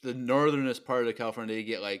the northernest part of California, they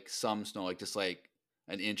get like some snow, like just like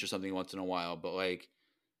an inch or something once in a while. But like,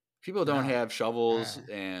 people don't No. have shovels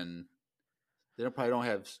and they probably don't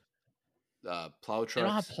have plow trucks. They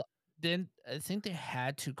don't have. Then I think they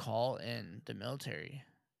had to call in the military.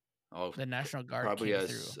 Oh, The National Guard probably came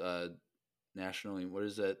as through. nationally. What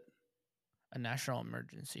is that A national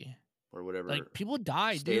emergency. or whatever? Like, people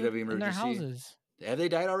died, state dude, of in their emergency? houses. Have they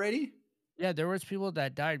died already, Yeah, there was people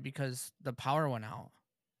that died because the power went out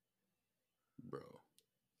bro?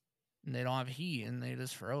 and they don't have heat and they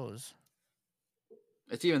just froze.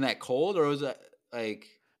 It's even that cold, or was that like?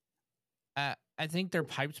 I think their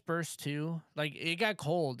pipes burst too. Like, it got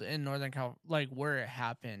cold in Northern Cal, like where it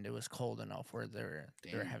happened. It was cold enough where they're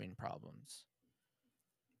Damn. having problems.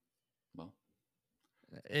 Well,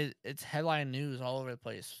 It's headline news all over the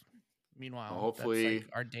place. Meanwhile, hopefully- that's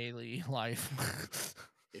like our daily life.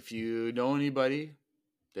 if you know anybody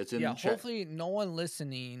that's in Yeah, the chat, hopefully no one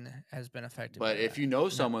listening has been affected. but by if that. you know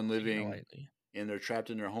Not someone taking it living lightly. and they're trapped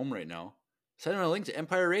in their home right now, send them a link to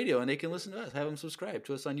Empire Radio and they can listen to us. Have them subscribe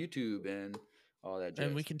to us on YouTube and all that jazz.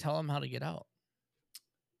 And we can tell them how to get out.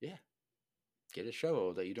 Get a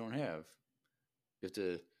shovel that you don't have. You have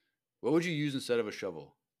to. What would you use instead of a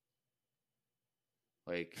shovel?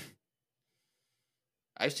 Like,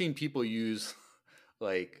 I've seen people use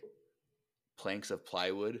like planks of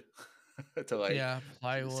plywood to like. Yeah, seen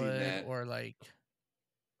plywood that. or like.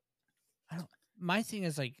 I don't. My thing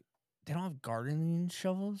is like they don't have gardening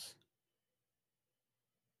shovels.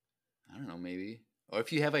 I don't know, maybe. Or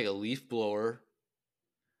if you have like a leaf blower.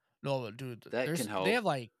 No, but dude, That can help. They have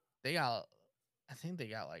like I think they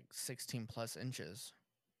got like 16 plus inches.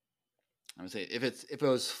 I'm saying if it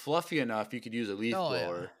was fluffy enough, you could use a leaf Oh, yeah.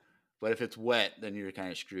 blower. But if it's wet, then you're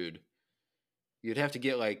kind of screwed. You'd have to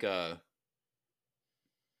get like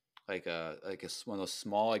one of those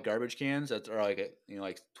small like garbage cans that are like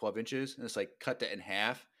like 12 inches, and it's like cut that in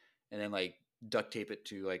half, and then like duct tape it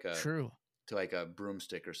to like a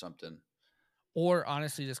broomstick or something. Or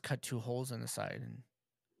honestly, just cut 2 holes in the side and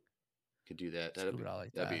Could do that. scoop it out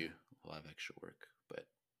like That'd that. be a lot of extra work, but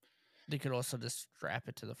They could also just strap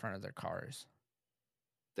it to the front of their cars.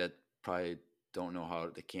 that probably don't know how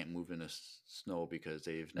they can't move in the snow because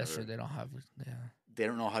they've That's never true. They don't have. Yeah. they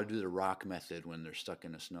don't know how to do the rock method when they're stuck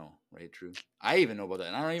in the snow, right? True. I even know about that,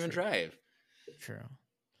 and I don't even True. drive. True.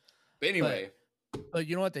 But anyway, But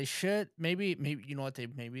you know what they should maybe you know what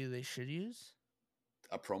they should use.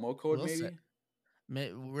 a promo code Wilson.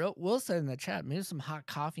 maybe. Will said in the chat, maybe some hot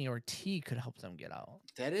coffee or tea could help them get out.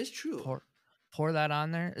 That is true. Pour that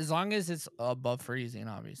on there, as long as it's above freezing,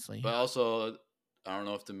 obviously. But also, I don't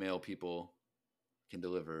know if the mail people can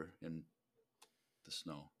deliver in the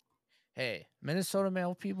snow. Hey, Minnesota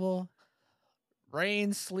mail people,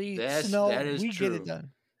 rain, sleet, That snow, is we true. get it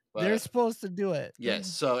done. But They're supposed to do it. yes.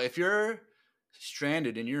 So if you're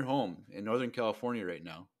stranded in your home in Northern California right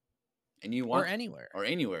now, and you want or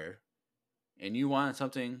anywhere, and you want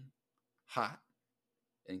something hot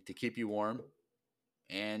and to keep you warm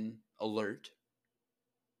and alert,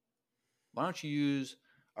 why don't you use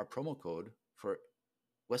our promo code for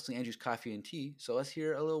Wesley Andrews Coffee and Tea? So let's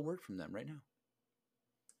hear a little word from them right now.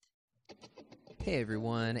 Hey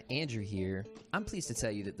everyone, Andrew here. I'm pleased to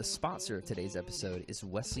tell you that the sponsor of today's episode is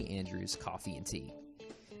Wesley Andrews Coffee and Tea.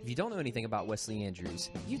 If you don't know anything about Wesley Andrews,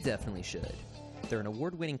 you definitely should. They're an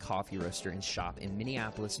award-winning coffee roaster and shop in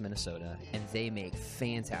Minneapolis, Minnesota, and they make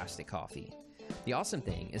fantastic coffee. The awesome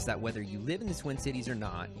thing is that whether you live in the Twin Cities or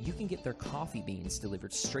not, you can get their coffee beans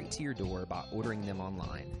delivered straight to your door by ordering them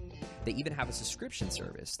online. They even have a subscription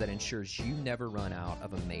service that ensures you never run out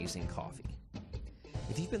of amazing coffee.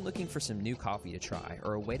 If you've been looking for some new coffee to try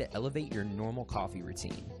or a way to elevate your normal coffee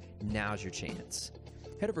routine, now's your chance.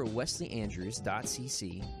 Head over to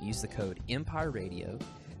wesleyandrews.cc, use the code Empire Radio,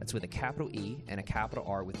 that's with a capital E and a capital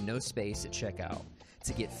R with no space at checkout,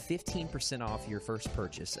 to get 15% off your first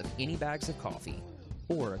purchase of any bags of coffee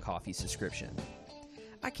or a coffee subscription.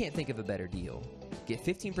 I can't think of a better deal. Get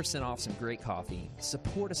 15% off some great coffee,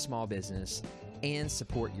 support a small business, and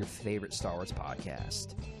support your favorite Star Wars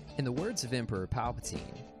podcast. In the words of Emperor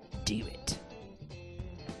Palpatine, do it.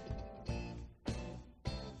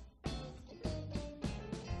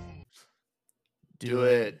 Do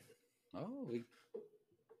it. Oh,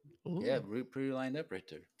 Ooh. yeah, we're pretty lined up right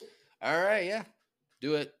there. All right, yeah,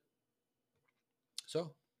 do it.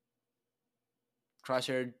 So,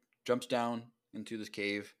 Crosshair jumps down into this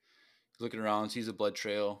cave, looking around, sees a blood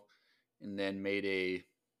trail, and then Mayday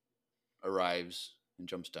arrives and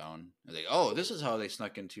jumps down. And they, oh, this is how they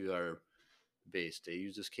snuck into our base. They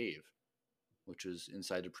used this cave, which is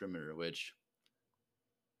inside the perimeter, which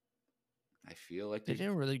I feel like They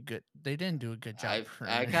didn't do a good job.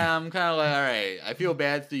 I'm kind of like, all right, I feel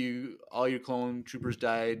bad for you. All your clone troopers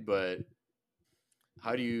died, but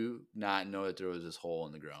how do you not know that there was this hole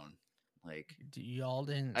in the ground? Like, y'all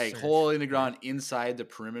didn't like search hole in the for ground inside the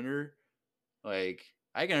perimeter. Like,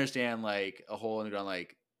 I can understand like a hole in the ground,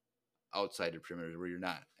 like outside the perimeter where you're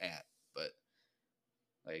not at, but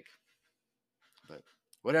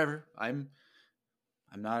whatever. I'm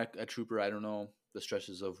not a trooper. I don't know the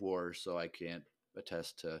stresses of war, so I can't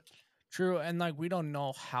attest to. True, and like we don't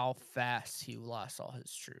know how fast he lost all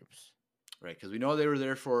his troops. Right, because we know they were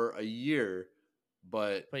there for a year,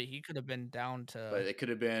 but he could have been down to. But it could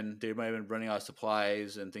have been they might have been running out of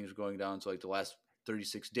supplies and things were going down. So like the last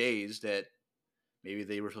 36 days that maybe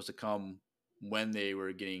they were supposed to come when they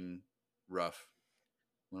were getting rough,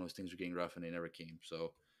 when those things were getting rough, and they never came.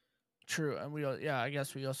 So true, and I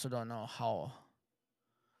guess we also don't know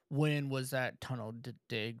when was that tunnel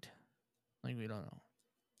digged. Like we don't know.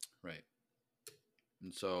 Right,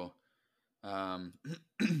 and so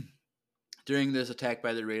during this attack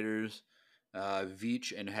by the Raiders,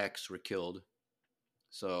 Veach and Hex were killed.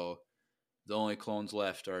 So the only clones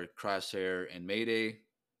left are Crosshair and Mayday.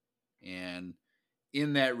 And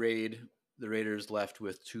in that raid, the Raiders left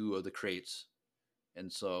with 2 of the crates.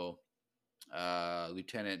 And so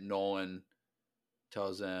Lieutenant Nolan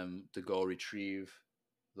tells them to go retrieve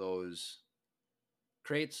those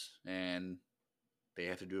crates, and they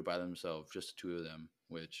have to do it by themselves, just the 2 of them,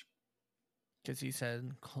 which... Because he said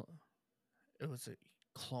it was a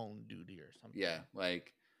clone duty or something. Yeah,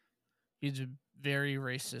 like... He's very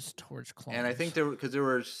racist towards clones. And I think there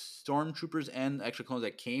were stormtroopers and extra clones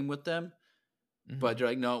that came with them, but they're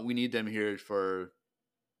like, no, we need them here for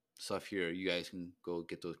stuff here. You guys can go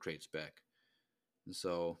get those crates back. And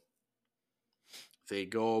so they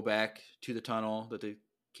go back to the tunnel, the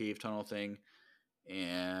cave tunnel thing,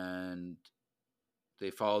 and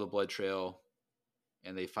they follow the blood trail,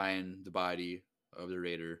 and they find the body of the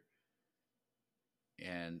raider.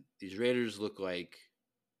 And these raiders look like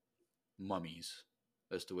mummies.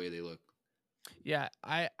 That's the way they look. Yeah,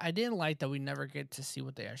 I didn't like that we never get to see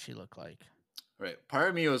what they actually look like. Right. Part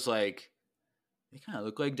of me was like, they kind of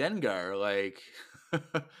look like Dengar. Like,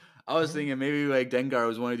 I was thinking maybe like Dengar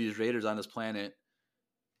was one of these raiders on this planet,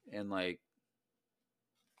 and like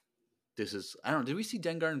this is I don't know. Did we see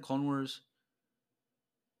Dengar in Clone Wars?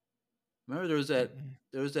 Remember there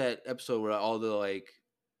was that episode where all the like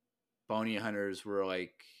bounty hunters were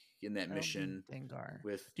like in that mission Dengar.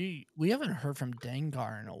 with. Dude, we haven't heard from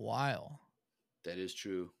Dengar in a while. That is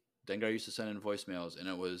true. Dengar used to send in voicemails, and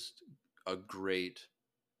it was a great.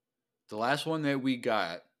 The last one that we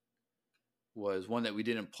got was one that we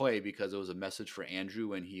didn't play because it was a message for Andrew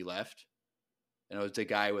when he left, and it was the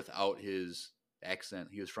guy without his accent.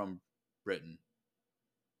 He was from Britain.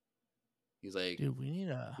 He's like, dude, we need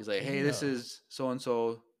a. He's like, hey, this is so and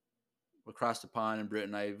so across the pond in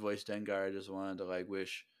Britain. I voiced Dengar. I just wanted to like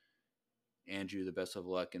wish Andrew the best of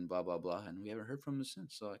luck and blah blah blah. And we haven't heard from him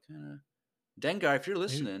since. So I kind of Dengar, if you're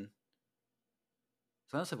listening,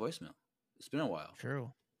 send us a voicemail. It's been a while.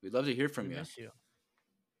 True. We'd love to hear from We you. miss you.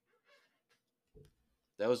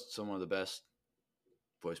 That was some of the best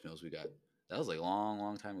voicemails we got. That was like a long,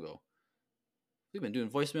 long time ago. We've been doing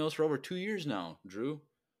voicemails for over 2 years now, Drew.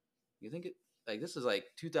 You think it like this is like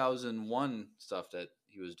 2001 stuff that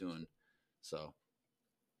he was doing. So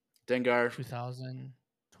Dengar,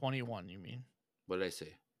 2021, you mean? what did I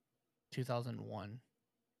say? 2001.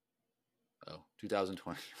 Oh,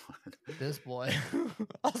 2021. This boy.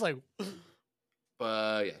 I was like,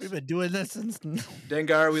 But yes. we've been doing this since.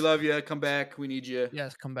 Dengar, we love you. Come back. We need you.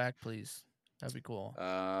 Yes, come back, please. That'd be cool.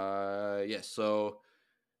 Yes. So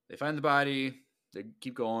they find the body. They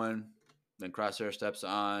keep going. Then Crosshair steps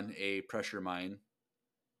on a pressure mine.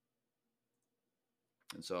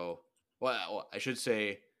 And so, well, I should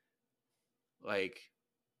say, like,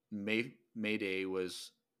 Mayday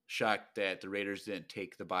was shocked that the Raiders didn't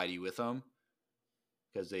take the body with them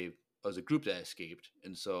because it was a group that escaped.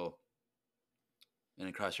 And so, and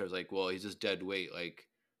then Crosshair was like, well, he's just dead weight. Like,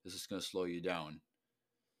 this is going to slow you down,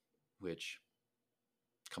 which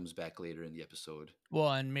comes back later in the episode.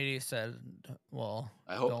 Well, and Mayday said, well,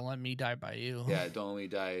 I hope, don't let me die by you. yeah, don't let me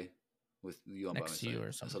die with you on by my Next to you side,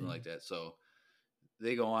 or something something. like that. So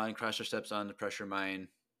they go on. Crosshair steps on the pressure mine,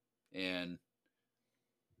 and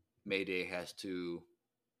Mayday has to.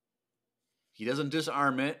 He doesn't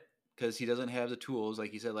disarm it because he doesn't have the tools.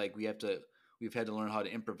 Like he said, like we've had to learn how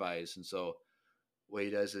to improvise, and so what he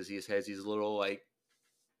does is he just has these little like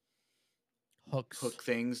Hooks. hook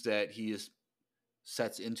things that he just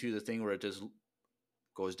sets into the thing where it just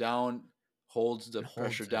goes down, holds the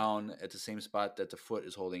pressure it. down at the same spot that the foot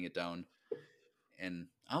is holding it down. And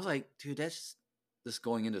I was like, dude, that's just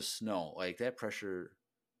going into snow. Like that pressure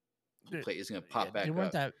Dude, plate is gonna pop back they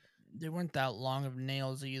weren't up. They weren't that long of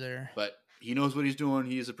nails either. But he knows what he's doing.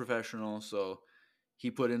 He is a professional, so he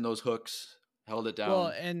put in those hooks, held it down.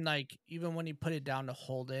 Well, and like even when he put it down to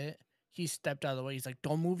hold it, he stepped out of the way. He's like,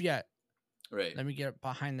 "Don't move yet. Right. Let me get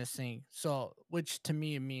behind this thing." So, which to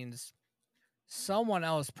me means someone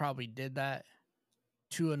else probably did that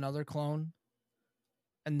to another clone,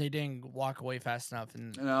 and they didn't walk away fast enough.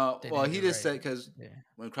 And No, they well, didn't he do it just right. said because Yeah.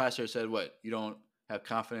 when Crosshair said, "What you don't have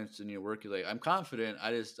confidence in your work," you're like, "I'm confident.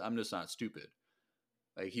 I'm just not stupid."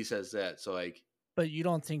 Like he says that, so like, But you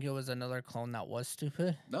don't think it was another clone that was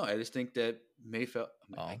stupid? no, I just think that Mayfeld.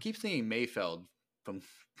 I Oh. keep saying Mayfeld from,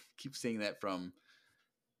 keep saying that from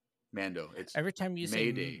Mando. It's Every time you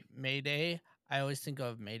Mayday. say Mayday, I always think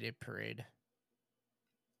of Mayday Parade.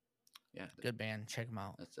 Yeah, Good band. Check them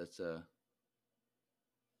out. that's the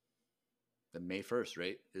May 1st,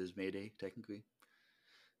 right? Is Mayday technically,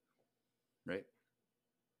 right?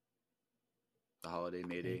 The holiday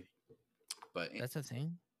Mayday, but That's a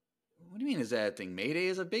thing. what do you mean? Is that a thing? Mayday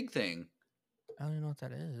is a big thing. I don't even know what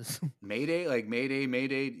that is. Mayday, like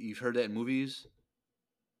Mayday. You've heard that in movies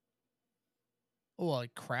Oh,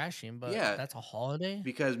 like crashing, but Yeah. that's a holiday.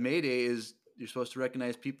 because Mayday is you're supposed to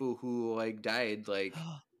recognize people who like died. Like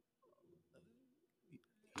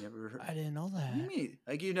you never heard. I didn't know What that. do you mean?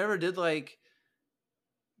 Like you never did like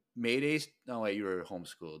Maydays? No, wait, you were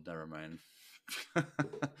homeschooled. Never mind. I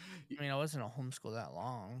mean, I wasn't a homeschool that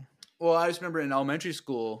long. Well, I just remember in elementary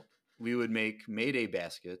school we would make Mayday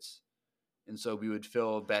baskets, and so we would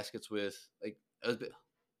fill baskets with like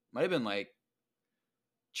might have been like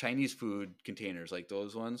Chinese food containers, like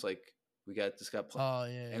those ones. Like we got this got, Oh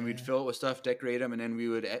yeah. and we'd yeah. fill it with stuff, decorate them, and then we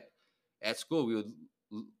would at school we would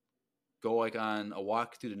go like on a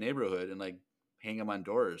walk through the neighborhood and like hang them on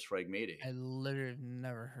doors for like Mayday. I literally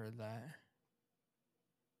never heard that.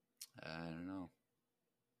 I don't know.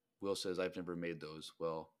 Will says I've never made those.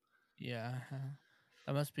 Well, Yeah,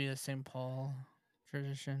 that must be a St. Paul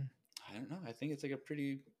tradition. I don't know. I think it's like a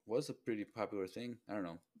pretty popular thing. I don't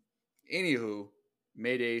know. Anywho,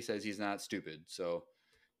 Mayday says he's not stupid, so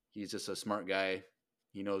he's just a smart guy.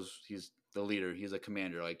 He knows he's the leader. He's a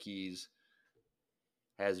commander. Like he's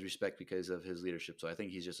has respect because of his leadership. So I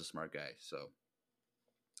think he's just a smart guy.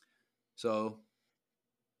 So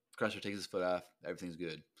Crusher takes his foot off. Everything's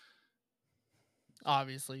good.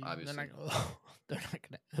 Obviously. They're not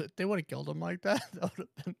gonna. They would have killed him like that. That would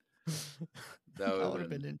have been. That would have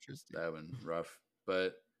been interesting. That would have been rough.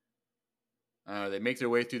 But they make their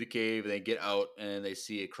way through the cave. And they get out and they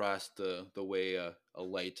see across the way a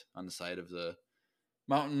light on the side of the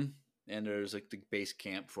mountain. And there's like the base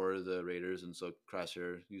camp for the raiders. And so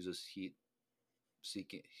Crosshair uses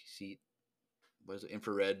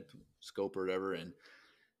infrared scope or whatever, and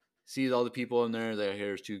sees all the people in there.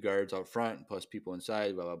 There's 2 guards out front plus people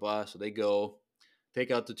inside, blah, blah, blah. So they go take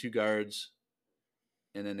out the 2 guards,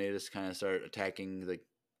 and then they just kind of start attacking the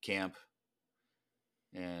camp.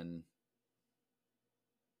 And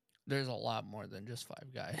there's a lot more than just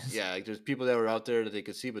 5 guys. Yeah, like there's people that were out there that they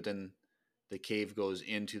could see, but then the cave goes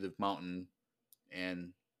into the mountain,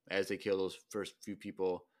 and as they kill those first few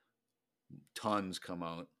people, tons come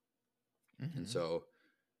out. Mm-hmm. And so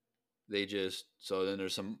then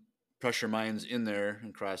there's some pressure mines in there,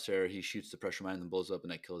 and Crosshair, he shoots the pressure mine and blows up,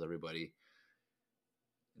 and that kills everybody.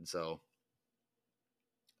 And so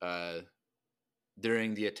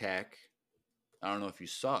during the attack, I don't know if you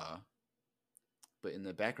saw, but in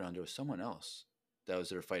the background there was someone else that was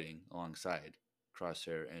there fighting alongside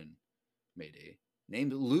Crosshair and Mayday,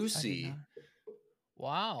 named Lucy.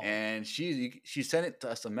 Wow. And she sent it to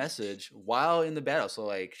us a message while in the battle. So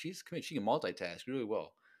like she's committed, she can multitask really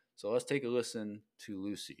well. So let's take a listen to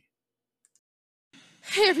Lucy.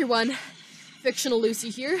 Hey everyone, Fictional Lucy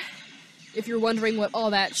here. If you're wondering what all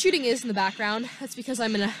that shooting is in the background, that's because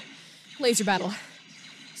I'm in a laser battle.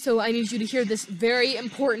 So I need you to hear this very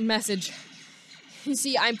important message. You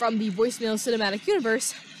see, I'm from the Voicemail Cinematic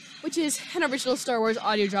Universe, which is an original Star Wars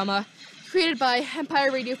audio drama created by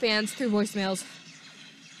Empire Radio fans through voicemails.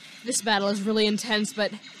 This battle is really intense,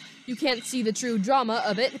 but you can't see the true drama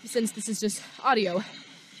of it since this is just audio.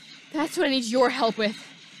 That's what I need your help with.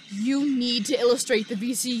 You need to illustrate the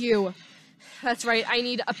VCU. That's right, I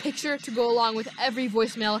need a picture to go along with every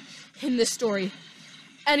voicemail in this story.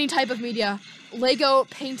 Any type of media, Lego,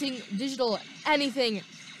 painting, digital, anything.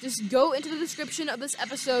 Just go into the description of this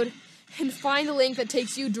episode and find the link that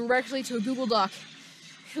takes you directly to a Google Doc.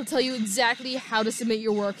 It'll tell you exactly how to submit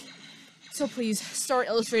your work. So please, start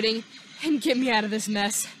illustrating and get me out of this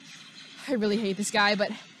mess. I really hate this guy,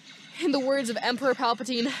 but in the words of Emperor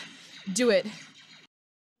Palpatine, do it.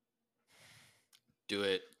 Do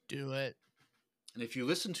it. Do it. And if you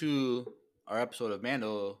listen to our episode of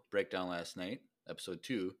Mando Breakdown last night, episode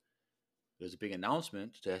 2, there's a big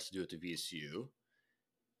announcement that has to do with the VCU.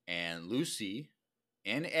 And Lucy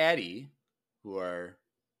and Addie, who are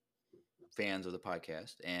fans of the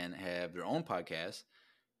podcast and have their own podcast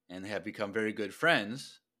and have become very good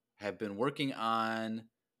friends, have been working on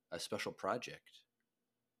a special project.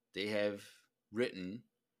 They have written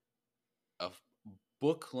a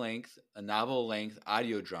book-length, a novel-length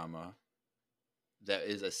audio drama that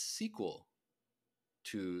is a sequel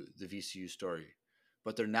to the VCU story.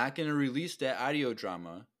 But they're not going to release that audio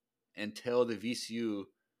drama until the VCU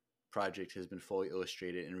project has been fully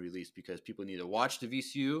illustrated and released, because people need to watch the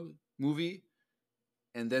VCU movie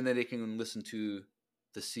and then they can listen to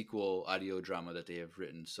the sequel audio drama that they have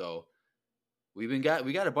written. So we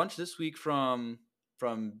got a bunch this week from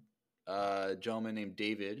a gentleman named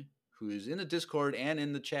David, who's in the Discord and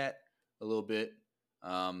in the chat a little bit.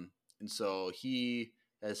 And so he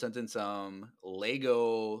has sent in some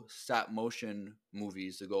Lego stop motion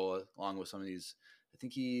movies to go along with some of these. I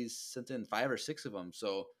think he's sent in 5 or 6 of them.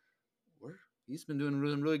 So he's been doing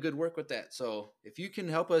really, really good work with that. So if you can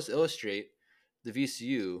help us illustrate the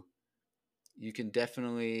VCU, you can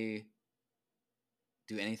definitely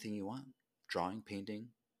do anything you want. Drawing, painting,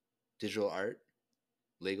 digital art,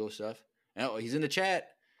 Lego stuff. And he's in the chat.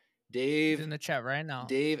 Dave. He's in the chat right now.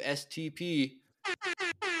 Dave STP.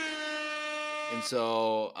 And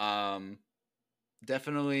so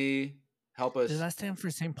definitely help us. Does that stand for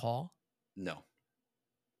St. Paul? No.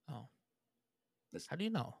 Oh. How do you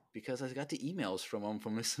know? Because I got the emails from him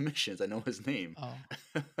from his submissions. I know his name. Oh.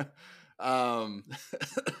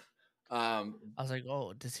 I was like,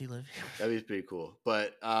 oh, does he live here? That'd be pretty cool.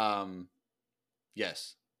 But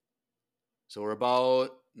yes. So we're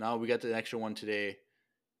about, now we got the extra one today.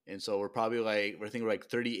 And so we're probably we're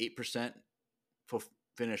 38%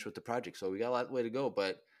 finished with the project. So we got a lot of way to go.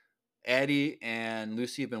 But Addie and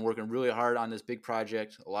Lucy have been working really hard on this big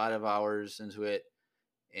project, a lot of hours into it.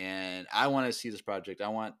 And I want to see this project. I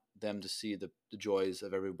want them to see the joys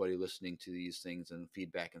of everybody listening to these things and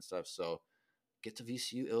feedback and stuff. So get the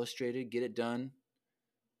VCU illustrated, get it done.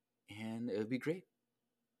 and it would be great.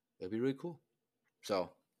 It would be really cool.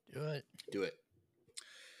 So Do it. do it.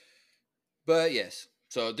 But yes,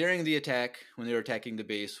 so during the attack, when they were attacking the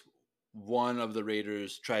base, one of the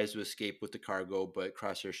raiders tries to escape with the cargo, but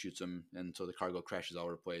Crosshair shoots him, and so the cargo crashes all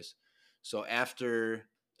over the place. So after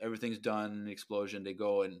everything's done, the explosion, they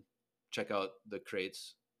go and check out the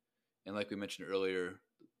crates, and like we mentioned earlier,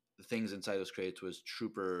 the things inside those crates was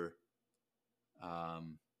trooper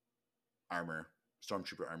armor,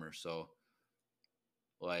 stormtrooper armor. So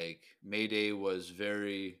like Mayday was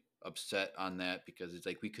very upset on that because it's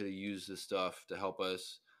like we could have used this stuff to help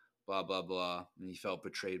us, blah blah blah, and he felt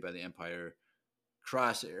betrayed by the Empire.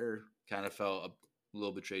 Crosshair kind of felt a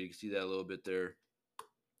little betrayed. You can see that a little bit there,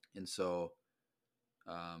 and so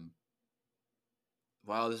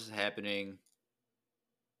while this is happening,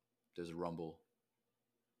 there's a rumble,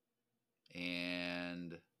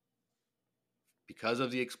 and because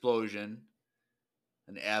of the explosion,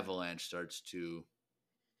 an avalanche starts to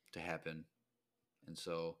happen, and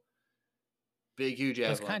so big huge It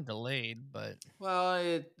was avalanche. kind of delayed, but Well,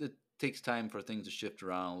 it takes time for things to shift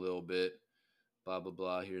around a little bit, blah blah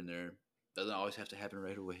blah here and there. Doesn't always have to happen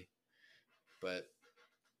right away, but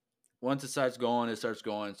once it starts going, it starts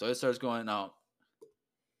going. So it starts going out.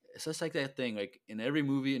 It's just like that thing, like in every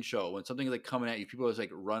movie and show, when something's like coming at you, people just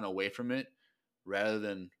like run away from it rather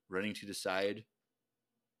than running to the side.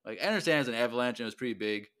 Like I understand it's an avalanche and it was pretty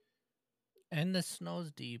big, and the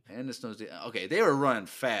snow's deep. and the snow's okay. They were running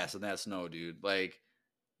fast in that snow, dude. Like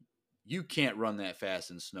you can't run that fast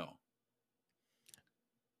in snow.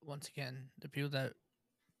 Once again, the people that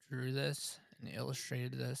drew this and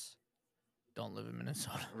illustrated this don't live in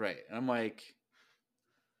Minnesota. Right. And I'm like,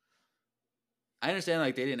 I understand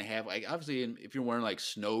like they didn't have like obviously if you're wearing like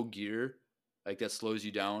snow gear, like that slows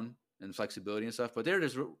you down and flexibility and stuff, but they're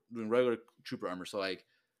just doing regular trooper armor. So like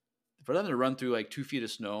for them to run through like 2 feet of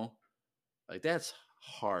snow, like that's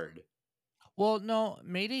hard. Well, no,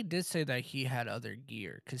 Mayday did say that he had other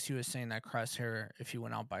gear because he was saying that Crosshair, if he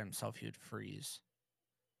went out by himself, he would freeze.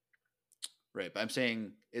 Right. But I'm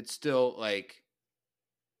saying it's still like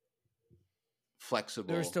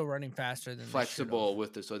flexible. They were still running faster than flexible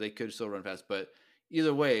with it, so they could still run fast. But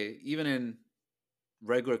either way, even in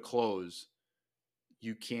regular clothes,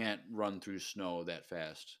 you can't run through snow that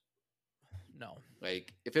fast. No.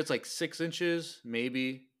 Like if it's like 6 inches,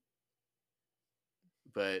 maybe,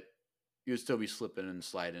 but you'd still be slipping and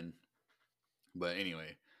sliding. But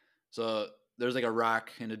anyway, so there's like a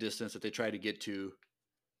rock in the distance that they try to get to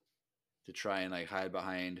try and like hide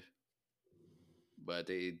behind, but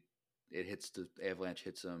it hits the avalanche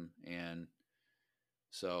hits them, and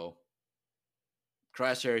so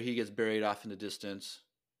Crosshair, he gets buried off in the distance,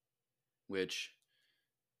 which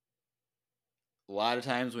a lot of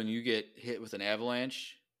times when you get hit with an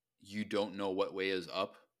avalanche, you don't know what way is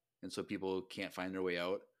up, and so people can't find their way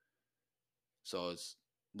out. So it's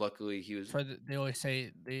luckily he was, They always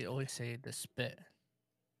say the spit.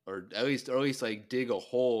 or at least like dig a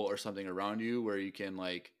hole or something around you where you can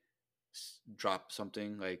like drop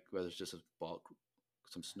something, like whether it's just a bulk,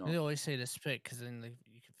 some snow. They always say to spit because then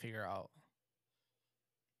you can figure out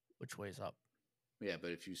which way's up. Yeah,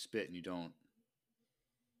 but if you spit and you don't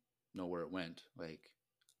know where it went, like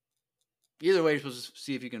either way, you're supposed to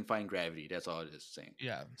see if you can find gravity. That's all it is saying.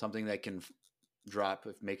 Yeah. Something that can drop,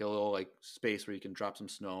 make a little like space where you can drop some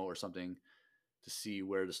snow or something to see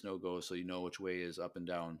where the snow goes, so you know which way is up and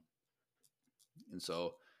down. And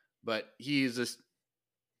so, but he just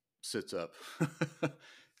sits up,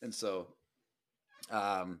 and so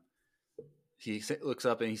he looks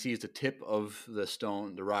up and he sees the tip of the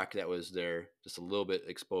stone, the rock that was there, just a little bit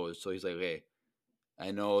exposed. So he's like, "Hey, I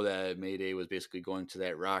know that Mayday was basically going to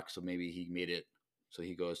that rock, so maybe he made it." So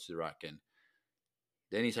he goes to the rock, and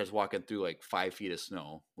then he starts walking through like 5 feet of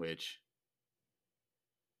snow, which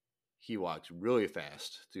he walked really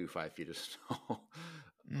fast through 5 feet of snow.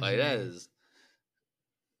 Like that is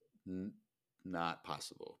not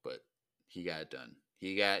possible, but he got it done.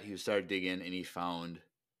 He started digging and he found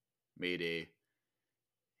Mayday,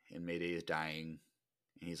 and Mayday is dying,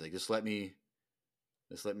 and he's like, just let me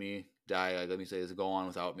die. Like, let me say this, go on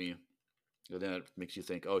without me. And then it makes you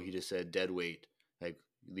think, oh, he just said dead weight, like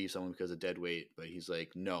leave someone because of dead weight, but he's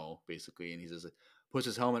like, no, basically, and he just puts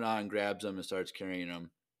his helmet on, grabs him, and starts carrying him.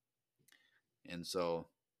 And so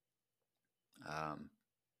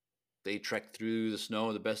they trek through the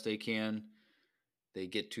snow the best they can. They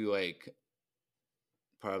get to like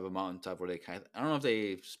part of a mountaintop where they I don't know if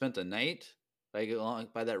they spent the night like along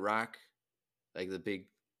by that rock, like the big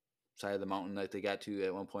side of the mountain that they got to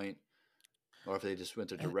at one point, or if they just went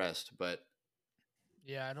there to rest. But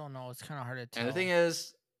yeah, I don't know. It's kind of hard to tell. and the thing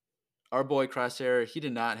is, our boy Crosshair, he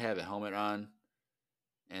did not have a helmet on,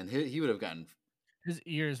 and he would have gotten His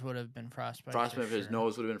ears would have been frostbite. frostbite. For His sure.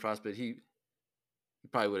 nose would have been frostbite. He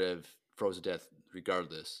probably would have froze to death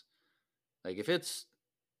regardless. Like if it's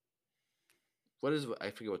I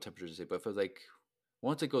forget what temperature to say, but if it's like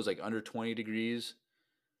once it goes like under 20 degrees,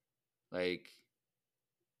 like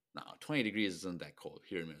no, 20 degrees isn't that cold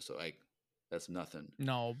here in Minnesota. Like that's nothing.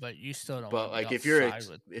 No, but you still don't. But wanna be like if you're outside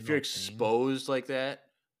with if you're nothing. exposed like that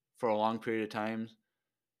for a long period of time,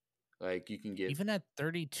 like you can get Even at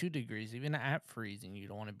 32 degrees, even at freezing, you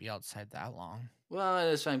don't want to be outside that long. well,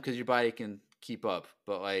 that's fine because your body can keep up.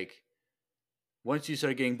 But like once you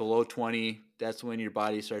start getting below 20, that's when your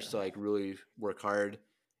body starts to like really work hard.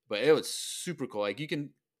 But it was super cold. Like you can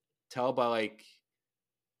tell by like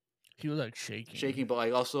He was like shaking. shaking, but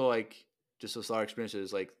like also like just those our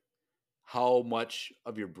experiences, like how much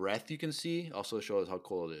of your breath you can see also shows how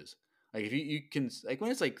cold it is. Like if you can like when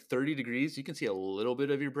it's like 30 degrees, you can see a little bit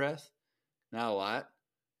of your breath, not a lot.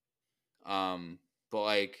 But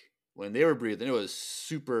like when they were breathing, it was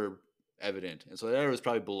super evident, and so that was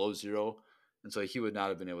probably below zero, and so he would not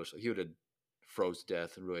have been able to. He would have froze to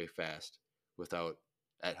death really fast without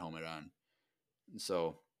that helmet on. And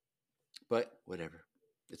so, but whatever,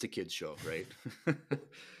 it's a kids show, right?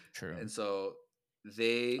 True. And so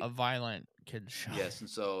they A violent kid show. yes, and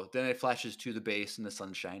so then it flashes to the base and the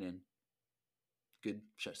sun's shining. Good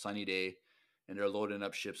sunny day, and they're loading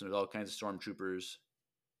up ships, and there's all kinds of stormtroopers,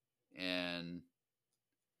 and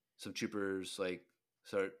some troopers like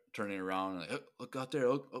start turning around, and like, oh, look out there!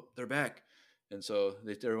 Oh, they're back! And so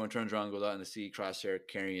everyone turns around, and goes out, and they see Crosshair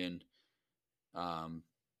carrying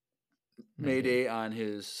Mayday on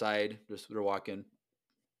his side. Just they're walking,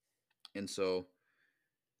 and so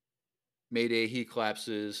Mayday he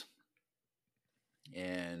collapses,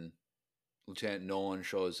 and Lieutenant Nolan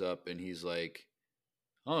shows up, and he's like,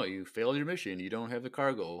 "Oh, you failed your mission. You don't have the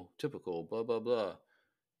cargo. Typical. Blah blah blah."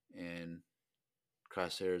 And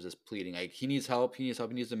Crosshair is just pleading, like he needs help. He needs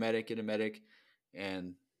help. He needs a medic. Get a medic.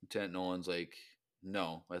 And Lieutenant Nolan's like,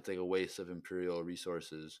 "No, that's like a waste of Imperial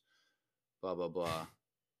resources." Blah blah blah.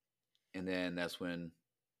 And then that's when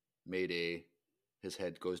Mayday, his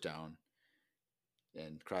head goes down,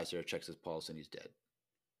 and Crosshair checks his pulse, and he's dead.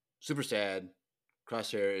 Super sad.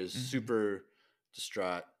 Crosshair is super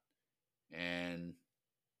distraught, and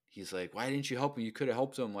he's like, "Why didn't you help him? You could have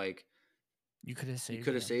helped him. Like You could have saved. you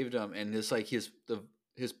could have saved him." And it's like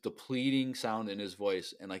the pleading sound in his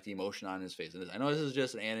voice and like the emotion on his face. And I know this is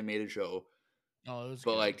just an animated show, Oh, it was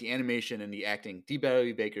but good. like the animation and the acting, D.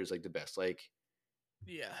 Bradley Baker is like the best. Like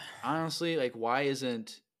yeah. honestly, like why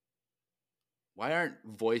aren't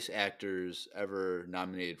voice actors ever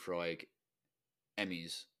nominated for like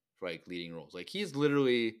Emmys for like leading roles? Like he's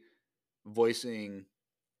literally voicing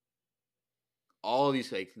all of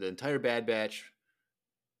these, like the entire Bad Batch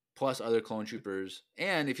plus other clone troopers.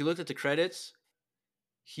 And if you looked at the credits,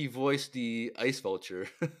 he voiced the Ice Vulture.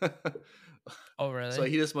 Oh, really? So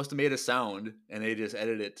he just must have made a sound, and they just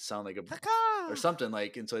edited it to sound like a Caca! or something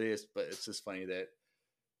like. And so they just, but it's just funny that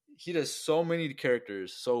he does so many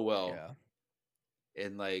characters so well, Yeah.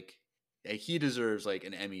 and like he deserves like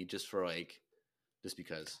an Emmy just for like just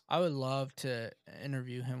because. I would love to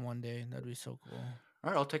interview him one day. That'd be so cool. All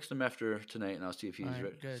right, I'll text him after tonight, and I'll see if he's All right,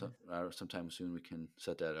 ready. good. Sometime soon we can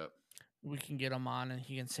set that up. We can get him on, and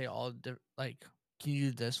he can say all like, "Can you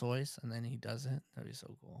do this voice?" And then he does it. That'd be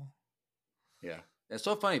so cool. Yeah, it's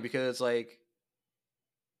so funny because it's like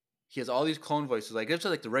he has all these clone voices. Like it's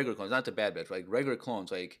just like the regular clones, not the Bad Batch, like regular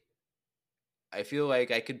clones. Like I feel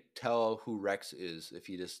like I could tell who Rex is if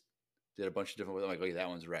he just did a bunch of different. I'm like, okay, that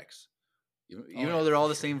one's Rex, even though they're all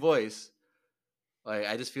the same voice. Like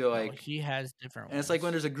I just feel like he has different. and it's like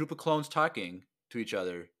when there's a group of clones talking to each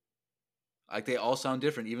other, like they all sound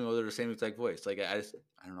different, even though they're the same exact voice. Like I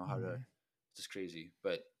don't know how to. It's just crazy,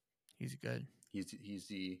 but he's good. He's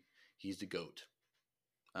the goat.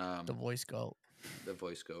 The voice goat. The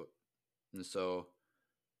voice goat. And so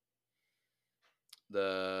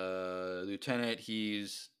the lieutenant,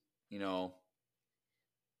 he's,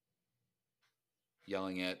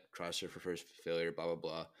 yelling at Crosshair for first failure, blah, blah,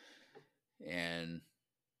 blah. And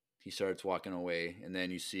he starts walking away. And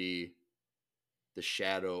then you see the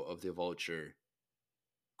shadow of the Vulture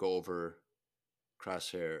go over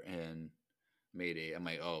Crosshair and Mayday. I'm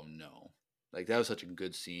like, oh no. Like that was such a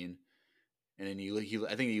good scene. And then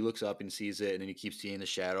I think he looks up and sees it, and then he keeps seeing the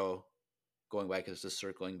shadow going back. It's just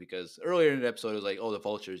circling because earlier in the episode it was like, oh, the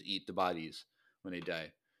vultures eat the bodies when they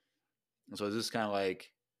die. And so it's just kind of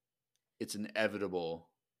like it's inevitable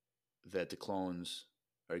that the clones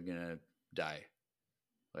are gonna die.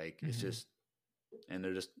 Like it's just, and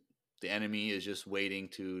they're just the enemy is just waiting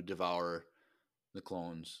to devour the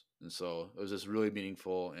clones. And so it was just really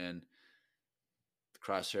meaningful. And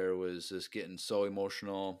Crosshair was just getting so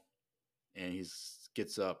emotional. And he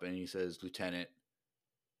gets up and he says, "Lieutenant,"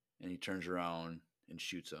 and he turns around and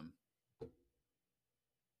shoots him.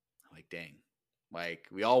 I'm like, dang. Like,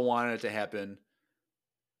 we all wanted it to happen.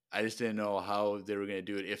 I just didn't know how they were going to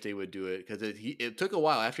do it, if they would do it. Because it took a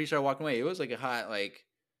while. After he started walking away, it was like a hot,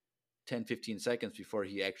 10, 15 seconds before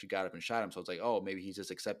he actually got up and shot him. So it's like, oh, maybe he's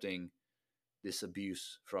just accepting this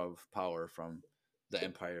abuse from power from the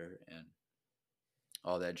Empire and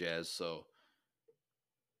all that jazz. So,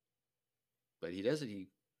 but he does it. He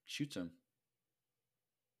shoots him.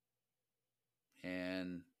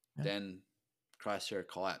 And then Crosshair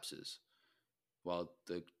collapses while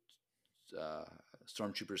the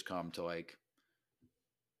stormtroopers come to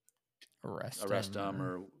arrest him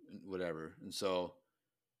or whatever. And so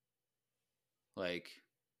I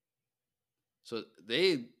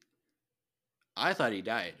thought he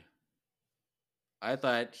died. I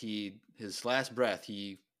thought his last breath,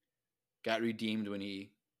 he got redeemed when he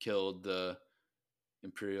killed the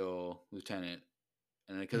Imperial lieutenant.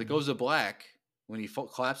 And because it goes to black when he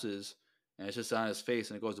collapses, and it's just on his face,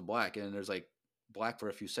 and it goes to black, and there's black for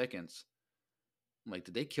a few seconds. I'm like,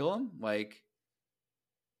 did they kill him?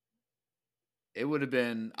 It would have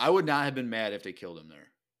been. I would not have been mad if they killed him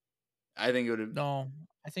there. I think it would have. No,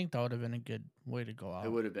 I think that would have been a good way to go out. It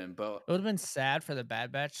would have been, but it would have been sad for the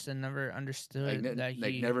Bad Batch to never understood that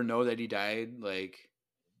he never know that he died. They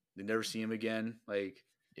never see him again.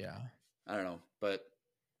 Yeah, I don't know, but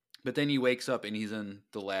then he wakes up and he's in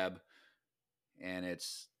the lab, and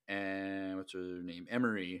what's her name?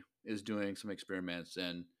 Emery is doing some experiments,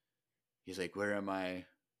 and he's like, "Where am I?"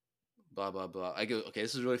 Blah blah blah. I go, okay,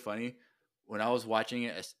 this is really funny. When I was watching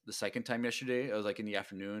it the second time yesterday, I was in the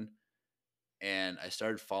afternoon, and I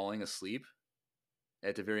started falling asleep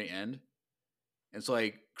at the very end. And so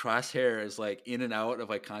Crosshair is in and out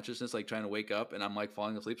of consciousness, trying to wake up, and I'm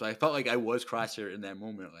falling asleep. So I felt like I was Crosshair in that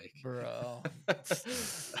moment. Bro. It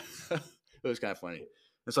was kind of funny.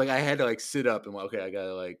 It's I had to sit up and okay, I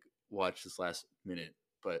gotta watch this last minute.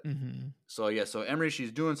 But so Emery,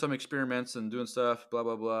 she's doing some experiments and doing stuff, blah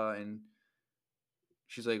blah blah, and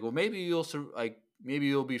she's like, well, maybe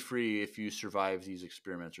you'll be free if you survive these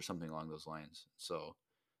experiments or something along those lines. So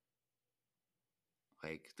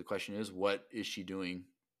the question is, what is she doing?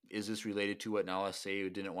 Is this related to what Nala Se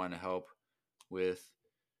didn't want to help with?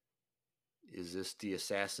 Is this the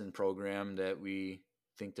assassin program that we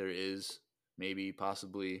think there is? Maybe,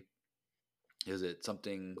 possibly. Is it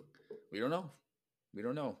something? We don't know.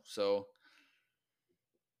 So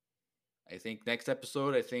I think next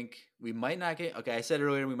episode, we might not get. Okay, I said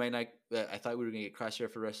earlier we might not. I thought we were gonna get Crosshair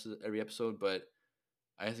for the rest of every episode, but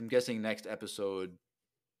I'm guessing next episode,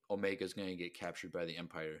 Omega's gonna get captured by the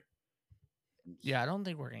Empire. Yeah, I don't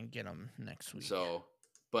think we're gonna get him next week. So,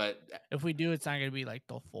 but if we do, it's not gonna be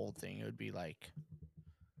the full thing. It would be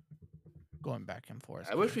going back and forth.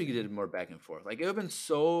 I wish we did more back and forth. It would have been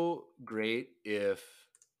so great if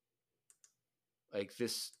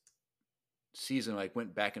this season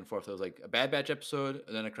went back and forth. It was a Bad Batch episode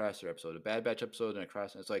and then a Crosshair episode, a Bad Batch episode and a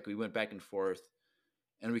Crosshair. It's we went back and forth,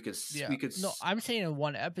 and we could. No, I'm saying in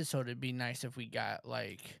one episode it'd be nice if we got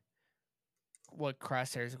what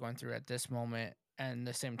Crosshair is going through at this moment, and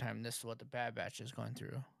the same time this is what the Bad Batch is going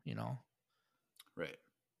through. Right.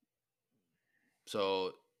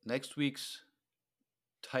 So next week's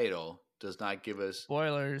title does not give us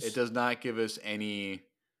spoilers. It does not give us any.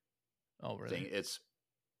 Oh, really? Thing. It's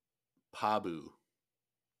Pabu.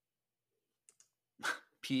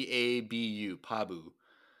 Pabu. Pabu.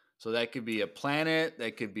 So that could be a planet.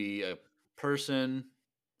 That could be a person.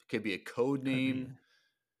 It could be a code name.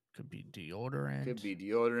 Could be deodorant.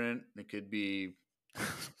 It could be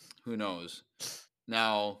who knows.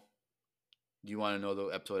 Now, do you want to know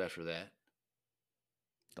the episode after that?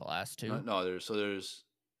 The last two? No, there's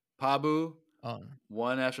Pabu. Oh.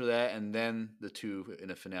 One after that, and then the two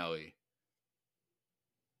in a finale.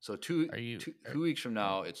 So 2 weeks from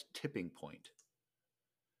now, it's Tipping Point.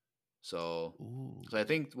 So I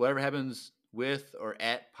think whatever happens with or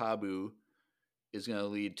at Pabu is going to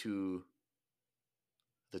lead to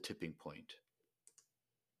the Tipping Point.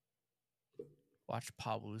 Watch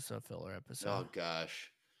Pabu's a filler episode. Oh,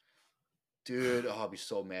 gosh. Dude, I'll be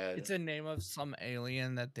so mad. It's a name of some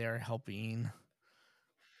alien that they're helping.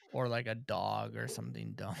 Or a dog or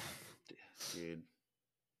something dumb. Dude.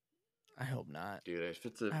 I hope not. Dude,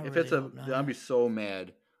 I'll be so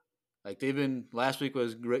mad. Last week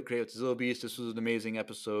was great with Zilla Beast. This was an amazing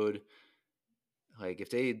episode. I'll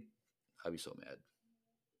be so mad.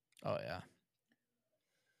 Oh yeah.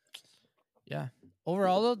 Yeah.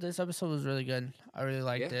 Overall, though, this episode was really good. I really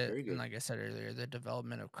liked Yeah, it. very good. And like I said earlier, the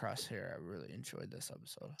development of Crosshair, I really enjoyed this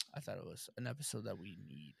episode. I thought it was an episode that we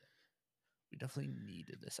need. We definitely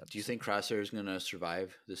needed this episode. Do you think Crosshair is gonna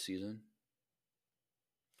survive this season?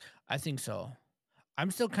 I think so.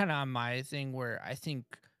 I'm still kind of on my thing where I think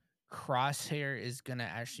Crosshair is going to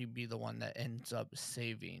actually be the one that ends up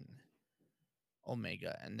saving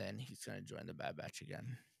Omega, and then he's going to join the Bad Batch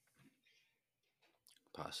again.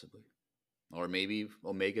 Possibly, or maybe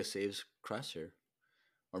Omega saves Crosshair,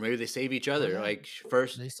 or maybe they save each other. yeah. Like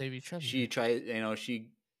first, They save each other. she tries, she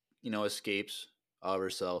escapes of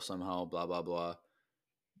herself somehow. Blah blah blah.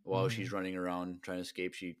 While she's running around trying to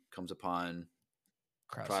escape, she comes upon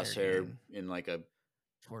Crosshair getting in like a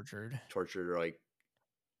tortured or like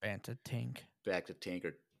Banta tank. back to tank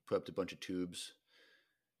or put up a bunch of tubes,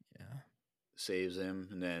 Yeah. saves him,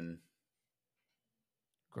 and then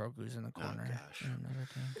Grogu's in the corner. gosh. in another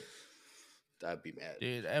tank. I'd be mad.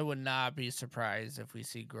 Dude, I would not be surprised if we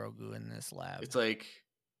see Grogu in this lab. It's like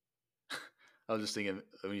I was just thinking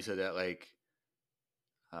when you said that, like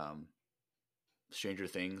Stranger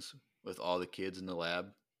Things with all the kids in the lab.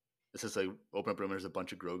 It's just like open up a room and there's a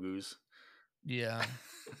bunch of Grogus. Yeah.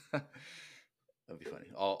 That'd be funny.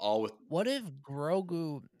 All with What if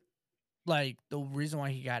Grogu, like, the reason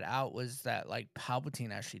why he got out was that, like,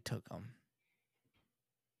 Palpatine actually took him?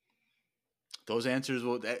 those answers.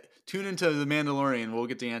 Tune into The Mandalorian. We'll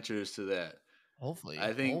get the answers to that. Hopefully.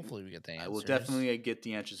 I think Hopefully we get the answers. I will definitely get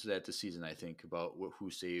the answers to that this season. I think about who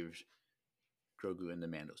saved Grogu in the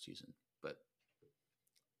Mando season, but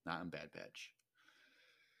not in Bad Batch.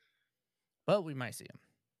 But we might see him.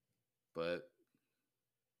 But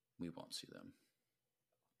we won't see them.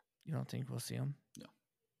 You don't think we'll see him?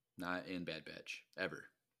 Not in Bad Batch ever.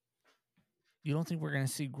 You don't think we're going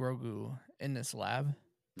to see Grogu in this lab?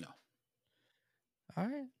 No. All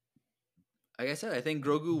right. Like I said, I think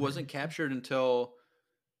Grogu wasn't captured until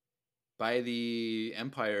by the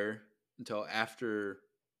Empire until after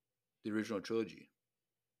the original trilogy.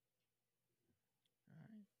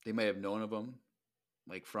 They might have known of him,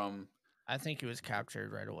 like from. I think he was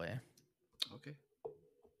captured right away. Okay.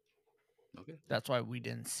 That's why we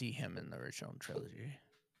didn't see him in the original trilogy.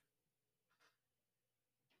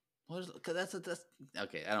 Well, cause that's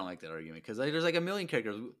okay. I don't like that argument because there's like a million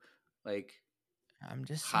characters, like I'm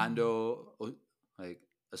just saying. Hondo, like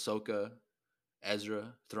Ahsoka,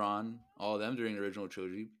 Ezra, Thrawn, all of them during the original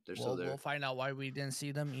trilogy. They're still there. We'll find out why we didn't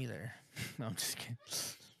see them either. No, I'm just kidding.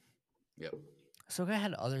 Yep. Ahsoka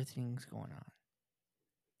had other things going on.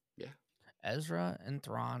 Yeah. Ezra and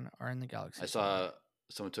Thrawn are in the galaxy. I saw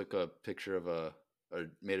someone took a picture of or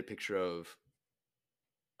made a picture of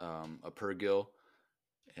a Purrgil,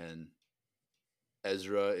 and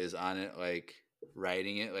Ezra is on it, like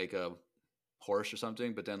riding it like a horse or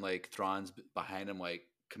something, but then like Thrawn's behind him, like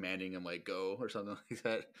commanding him, like go or something like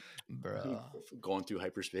that. Bro. Going through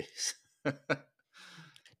hyperspace.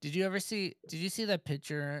 Did you see that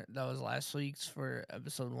picture that was last week's for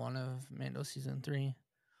episode 1 of Mando season 3,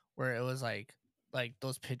 where it was like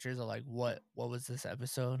those pictures of like what was this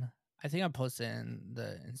episode? I think I posted it in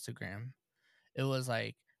the Instagram. It was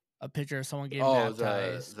like a picture of someone getting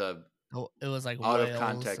baptized. It was like out of whales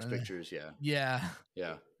context and- pictures. Yeah. Yeah.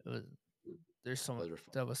 Yeah. It was. There's so Those much. were fun.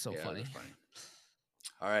 That was so Yeah, funny. those are funny.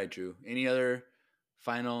 All right, Drew. Any other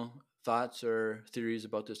final thoughts or theories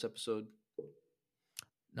about this episode?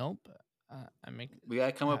 Nope. We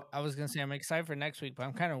gotta come up. I was gonna say I'm excited for next week, but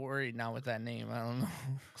I'm kind of worried now with that name. I don't know.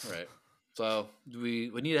 Right. So we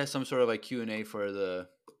need to have some sort of like Q&A for the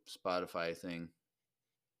Spotify thing.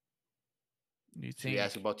 You Should think? we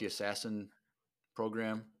ask about the assassin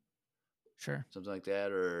program, Sure. something like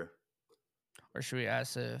that, or Or should we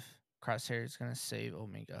ask if Crosshair is gonna save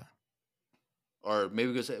Omega? maybe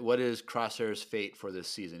we could say, what is Crosshair's fate for this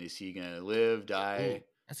season? Is he gonna live, die, Ooh,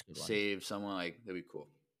 that's a good one. save someone? Like that'd be cool.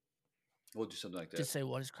 We'll do something like that. Just say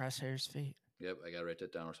what is Crosshair's fate? Yep, I gotta write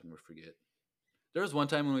that down or something we forget. There was one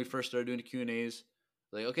time when we first started doing the Q&As,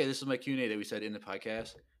 like, okay, this is my Q&A that we said in the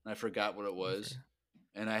podcast, and I forgot what it was,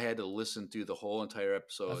 and I had to listen through the whole entire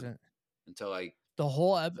episode Wasn't until the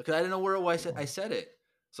whole episode? because I didn't know where it was. I said it.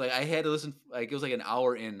 So like I had to listen. Like it was like an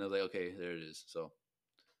hour in. I was like, okay, there it is. So,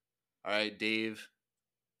 all right, Dave,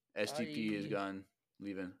 STP is Bye. gone,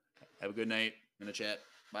 leaving. Have a good night in the chat.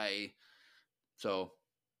 Bye. So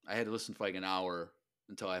I had to listen for like an hour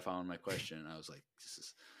until I found my question, and I was like, this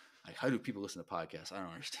is like, how do people listen to podcasts? I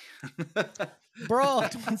don't understand. Bro,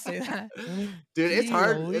 don't say that. Dude, it's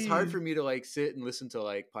hard. It's hard Jeez. for me to like sit and listen to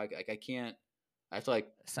like podcast. Like I can't. I have to like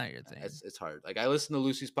It's not your thing. it's hard. Like I listen to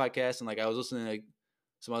Lucy's podcast, and like I was listening to like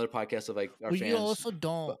some other podcasts of like our But fans. you also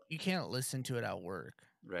don't. You can't listen to it at work.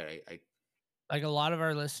 Right. Like a lot of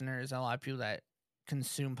our listeners and a lot of people that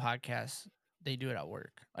consume podcasts, they do it at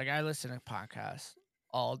work. Like I listen to podcasts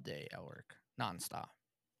all day at work, nonstop,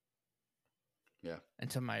 Yeah.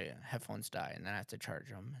 until my headphones die, and then I have to charge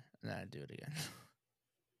them, and then I do it again.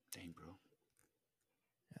 Dang, bro.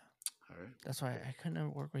 Yeah. All right. That's why I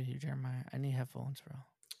couldn't work with you, Jeremiah. I need headphones, bro.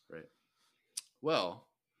 Right. Well,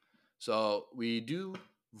 so we do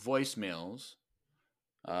voicemails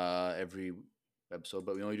every episode,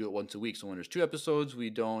 but we only do it once a week. So when there's 2 episodes, we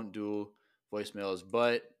don't do voicemails,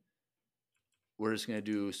 but we're just gonna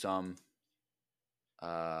do some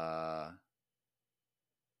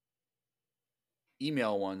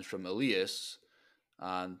email ones from Elias.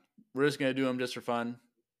 We're just gonna do them just for fun.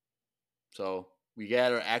 So we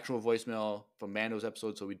got our actual voicemail from Mando's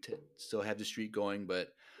episode, so we still have the streak going,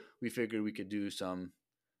 but we figured we could do some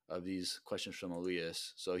of these questions from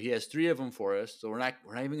Elias. So he has 3 of them for us. So we're not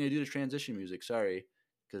even gonna do the transition music. Sorry,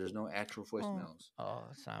 because there's no actual voicemails. Oh,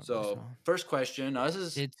 it's not. So voicemail. first question. Now this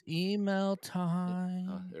is It's email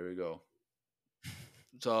time. there we go.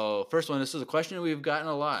 So first one. This is a question we've gotten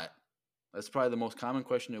a lot. That's probably the most common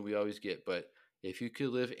question that we always get. But if you could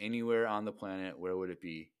live anywhere on the planet, where would it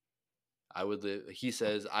be? I would live. He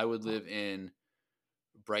says I would live in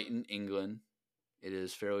Brighton, England. It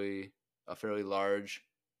is a fairly large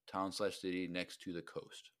town/city next to the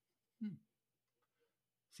coast.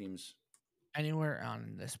 Seems Anywhere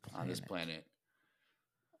on this planet. on this planet.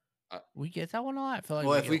 We get that one a lot. I feel like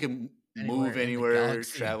Well, if we get can anywhere move in the anywhere,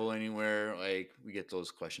 galaxy. travel anywhere, like we get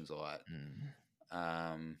those questions a lot.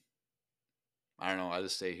 Mm. I don't know. I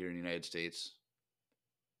just stay here in the United States.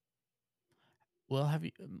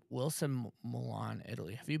 Wilson, Milan,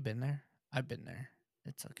 Italy. Have you been there? I've been there.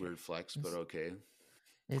 It's okay. Weird flex, but okay.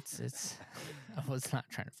 It's. I was not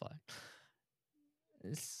trying to fly.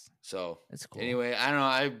 It's So cool. anyway, I don't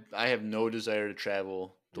know. I have no desire to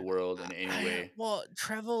travel the world in any way. Well,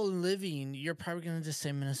 travel and living. You're probably gonna just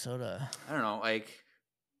say Minnesota. I don't know. I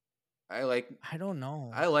don't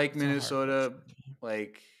know. I like It's a hard Minnesota, question for me.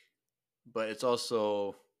 like, but it's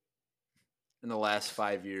also in the last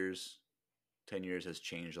 5 years, 10 years has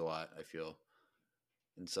changed a lot. I feel,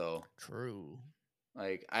 and so True.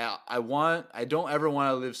 like I don't ever want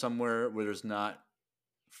to live somewhere where there's not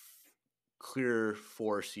clear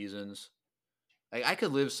 4 seasons. Like I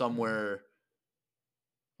could live somewhere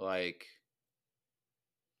like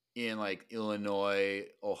in like Illinois,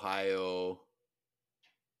 Ohio,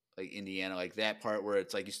 like Indiana, like that part where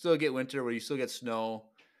it's like you still get winter, where you still get snow,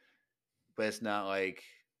 but it's not like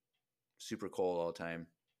super cold all the time.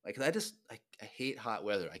 Like I hate hot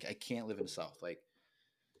weather. I can't live in the South. Like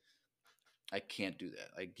I can't do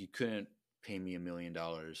that. Like you couldn't pay me $1 million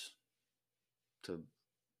to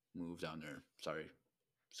move down there. Sorry,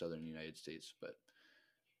 Southern United States,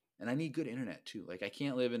 and I need good internet too. Like I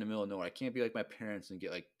can't live in the middle of nowhere. I can't be like my parents and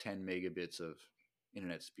get like 10 megabits of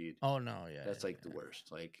internet speed. Oh no, yeah. That's like the yeah.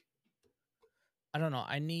 worst. Like I don't know.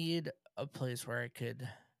 I need a place where I could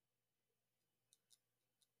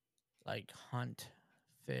like hunt,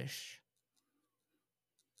 fish,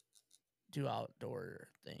 do outdoor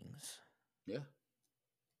things. yeah,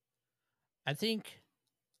 I think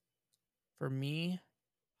for me,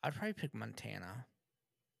 I'd probably pick Montana.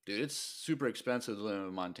 dude, it's super expensive to live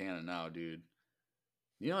in Montana now, dude.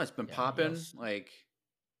 You know it's been Yeah, popping. yes. Like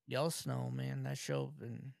Yellowstone, man, that show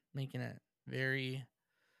been making it very,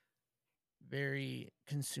 very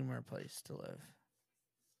consumer place to live.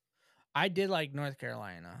 I did like North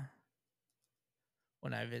Carolina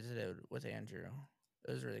when I visited with Andrew.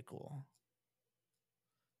 It was really cool.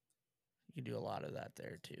 You can do a lot of that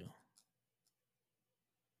there too.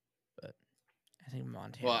 But I think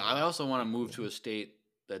Montana. well, I would also want to be move cool. to a state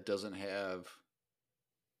that doesn't have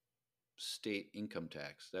state income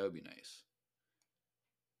tax. That would be nice.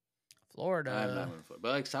 Florida. I'm not moving forward.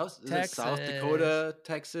 But like South Dakota,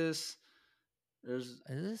 Texas. There's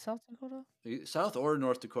Is it South Dakota? South or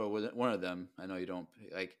North Dakota. One of them. I know you don't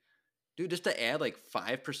like, dude. Just to add like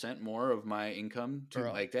 5% more of my income to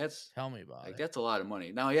Bro, like that's Tell me about it. that's a lot of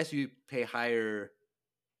money. Now, yes, you pay higher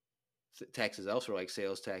taxes elsewhere, like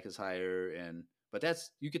sales tax is higher, but that's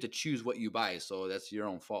you get to choose what you buy, so that's your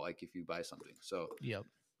own fault. Like if you buy something, so Yep.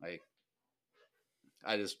 like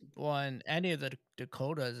I just Well, in any of the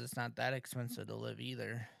Dakotas, it's not that expensive to live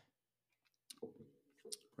either.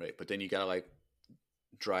 right, but then you gotta like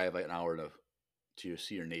drive like an hour to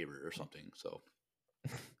see your neighbor or something. So,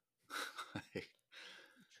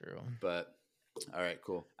 True. but all right,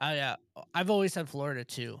 cool. Yeah, I've always said Florida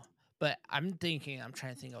too, but I'm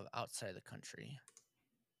trying to think of outside the country.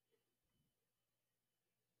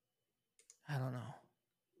 I don't know.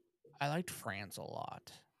 I liked France a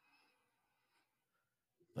lot,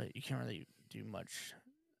 but you can't really do much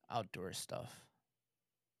outdoor stuff.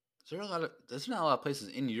 There's not a lot of places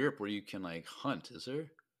in Europe where you can like hunt, is there?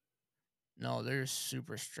 No, they're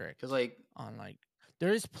super strict Because like on like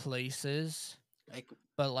there's places, like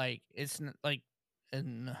but like like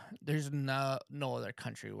and there's no other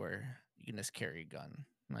country where you can just carry a gun.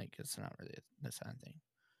 Like it's not really the same thing.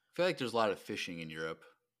 I feel like there's a lot of fishing in Europe.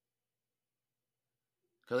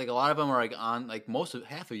 Because like a lot of them are like on like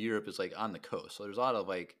half of Europe is like on the coast, so there's a lot of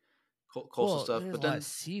like coastal stuff. There's But a lot then of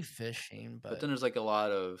sea fishing, but then there's like a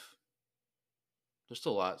lot of there's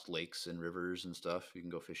still lots of lakes and rivers and stuff you can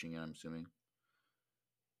go fishing in. I'm assuming,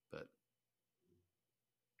 but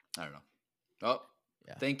I don't know. Oh,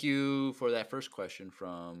 Yeah. Thank you for that first question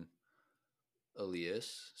from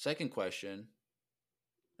Elias. Second question.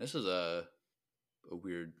 This is a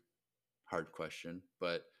weird, hard question,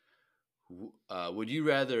 but would you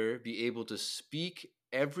rather be able to speak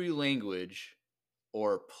every language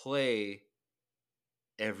or play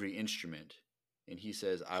every instrument? And he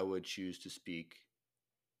says, I would choose to speak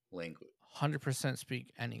language. 100%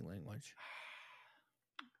 speak any language.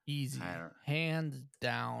 Easy, I don't- hands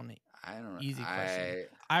down. I don't know. Easy question.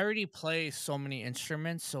 I already play so many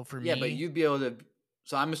instruments, so for me, Yeah, but you'd be able to.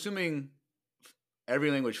 So I'm assuming every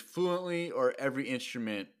language fluently or every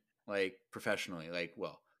instrument like professionally. Like,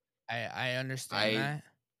 well, I understand that,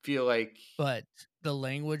 feel like but the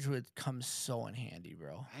language would come so in handy,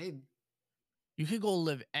 bro. I You could go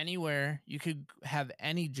live anywhere. You could have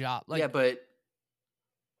any job. Like, yeah, but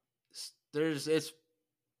it's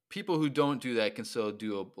people who don't do that can still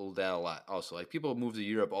do that a lot. Also, like people move to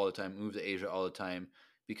Europe all the time, move to Asia all the time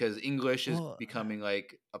because English is becoming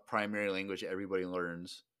like a primary language everybody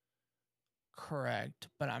learns. Correct,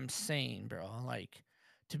 but I'm saying, bro, like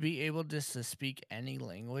to be able just to speak any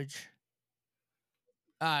language.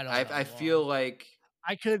 I don't know. I feel like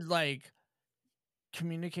I could like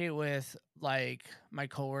communicate with like my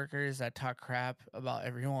coworkers that talk crap about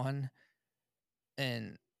everyone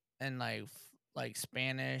and like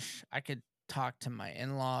Spanish. I could talk to my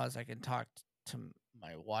in-laws. I could talk to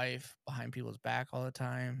my wife behind people's back all the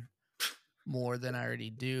time more than I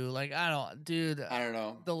already do. Like I don't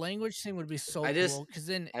know. The language thing would be so I just- cool because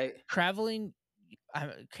then I traveling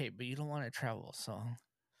okay, but you don't want to travel, so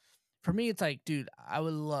for me it's like, dude, I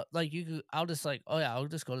would love like I'll just like, oh yeah, I'll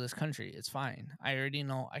just go to this country. It's fine. I already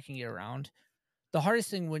know I can get around. The hardest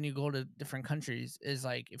thing when you go to different countries is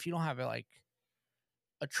like if you don't have like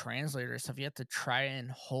a translator or stuff, you have to try and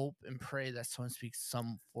hope and pray that someone speaks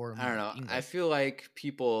some form I don't of know. English. I feel like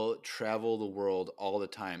people travel the world all the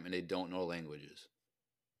time and they don't know languages.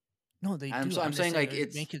 No, they I'm do. so- I'm just saying, like, it would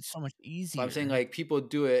it's- make it so much easier. But I'm saying like people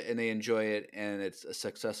do it and they enjoy it and it's a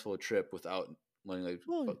successful trip without learning like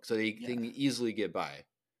Well, so they can easily get by.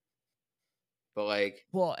 But like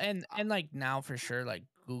well, and like now for sure, like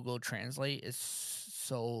Google Translate is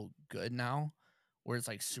so good now, where it's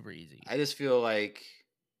like super easy. I just feel like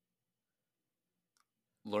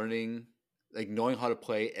learning like knowing how to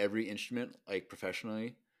play every instrument like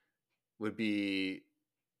professionally would be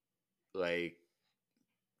like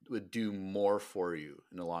would do more for you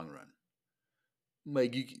in the long run.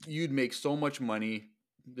 Like you'd make so much money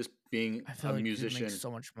just being I feel a like musician. you make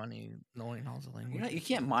so much money knowing all the languages. You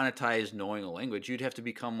can't monetize knowing a language. You'd have to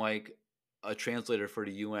become like a translator for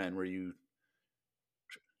the UN where you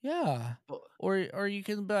Yeah, Well- or you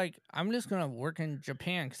can be like, I'm just gonna work in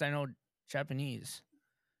Japan because I know Japanese.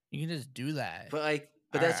 You can just do that. but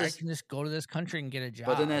Or that's I just can just go to this country and get a job.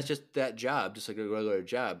 but then that's just that job, just like a regular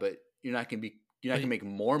job, but you're not gonna make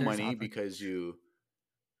more there's money because you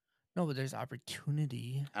no, but there's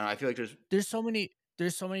opportunity. I don't know, I feel like There's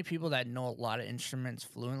so many people that know a lot of instruments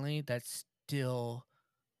fluently that still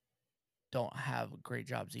don't have great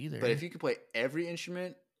jobs either. but if you can play every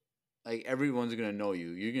instrument, like everyone's gonna know you.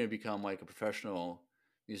 You're gonna become like a professional.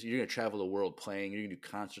 You're gonna travel the world playing. You're gonna do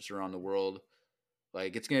concerts around the world.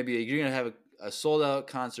 Like it's gonna be you're gonna have a sold out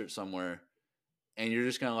concert somewhere, and you're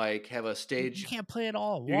just gonna like have a stage. you can't play it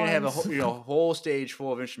all. You're gonna have a once. whole stage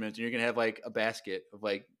full of instruments, and you're gonna have like a basket of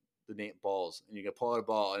like the balls, and you're gonna pull out a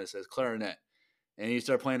ball, and it says clarinet, and you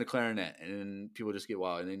start playing the clarinet, and then people just get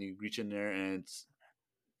wild, and then you reach in there, and it's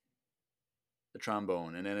the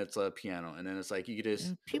trombone, and then it's a piano, and then it's like you could just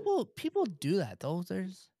And people do that though.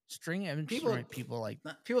 There's string instrument people like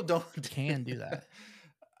people don't can do that.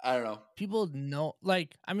 I don't know. People know,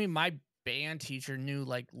 like, I mean, my band teacher knew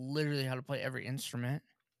like literally how to play every instrument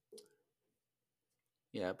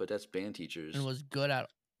Yeah, but that's band teachers. and was good at.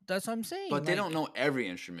 That's what I'm saying. But they like, don't know every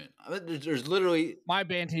instrument. I mean, there's literally My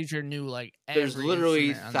band teacher knew like there's every literally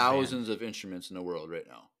instrument on the band. thousands of instruments in the world right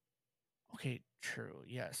now. Okay, true.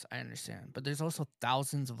 Yes, I understand. But there's also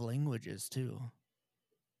thousands of languages too.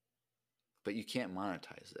 but you can't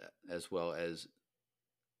monetize that as well as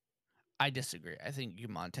I disagree. I think you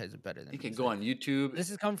monetize it better than you can music. go on YouTube. This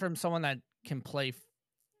is coming from someone that can play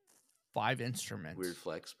 5 instruments. Weird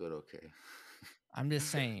flex, but okay. I'm just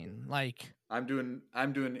saying, like, I'm doing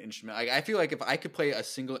instrument. Like, I feel like if I could play a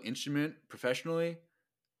single instrument professionally,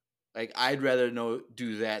 like I'd rather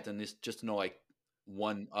do that than just to know like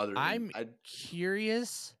one other. I'm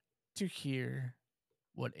curious to hear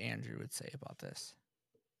what Andrew would say about this.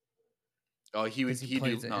 Oh, he would. 'Cause he He do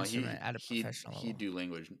plays the no. instrument at a He professional he level. do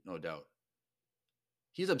language, no doubt.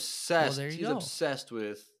 He's obsessed. there you He's go. obsessed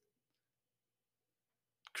with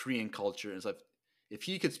Korean culture and stuff. If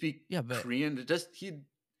he could speak Yeah, but Korean,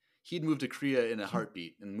 he'd move to Korea in a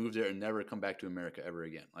heartbeat and move there and never come back to America ever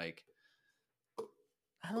again. Like,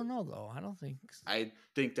 I don't know though. I don't think I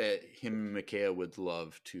think that him and Micaiah would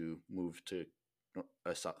love to move to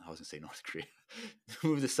South, I was gonna say North Korea,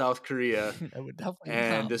 move to South Korea I would definitely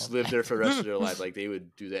and not just love live there that. for the rest of their life. Like they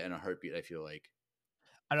would do that in a heartbeat. I feel like.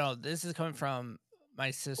 I don't know. This is coming from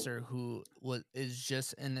my sister who is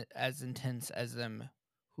just as intense as them,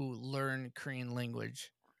 who learn Korean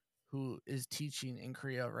language, who is teaching in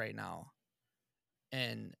Korea right now,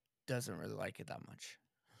 and doesn't really like it that much,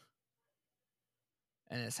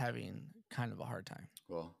 and is having kind of a hard time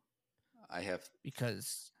Well, I have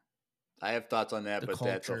because thoughts on that, the but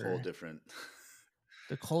that's a whole culture- different.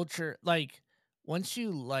 the culture, like, once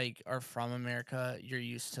you like are from America, you're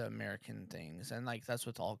used to American things, and like that's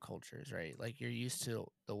with all cultures, right? Like you're used to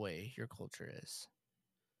the way your culture is,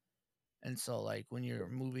 and so like when you're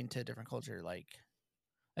moving to a different culture, like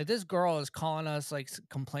this girl is calling us like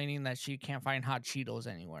complaining that she can't find hot Cheetos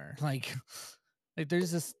anywhere, like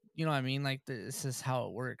there's this, you know what I mean? Like this is how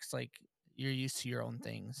it works. Like you're used to your own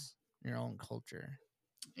things, your own culture.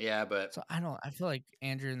 Yeah, but So I feel like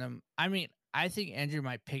Andrew and them. I mean, I think Andrew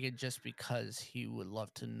might pick it just because he would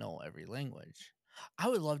love to know every language. I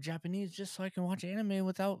would love Japanese just so I can watch anime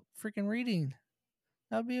without freaking reading.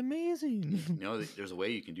 That'd be amazing. there's a way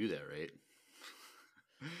you can do that, right?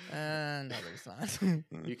 No, there's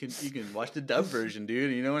not. You can watch the dub version,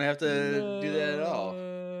 dude. You don't have to do that at all.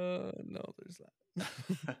 No, there's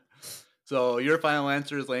not. So your final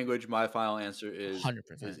answer is language. My final answer is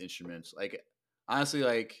 100%. instruments. Like honestly,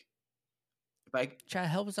 like if I Chad,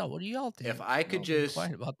 help us out. What do y'all think? if I could Y'all been just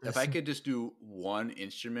quiet about if this. I could just do one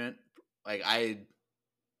instrument, like I'd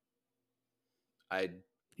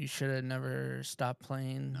You should have never stopped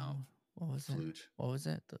playing. No. What was it? flute. What was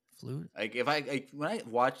it? The flute? Like if I when I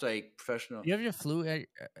watch like professional, You have your flute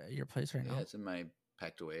at your place right yeah, now? it's in my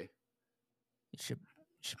packed away. You should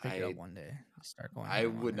pick it I- up one day. Start going. I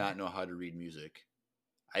out one would day. not know how to read music.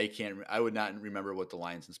 I would not remember what the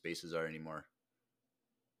lines and spaces are anymore.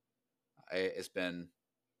 It's been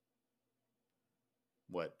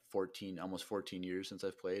what 14, almost 14 years since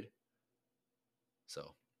I've played.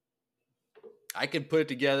 So I could put it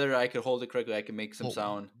together. I could hold it correctly. I can make some Well,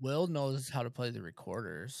 sound. Will knows how to play the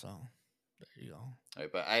recorder, so there you go. Right,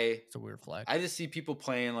 but It's a weird flex. I just see people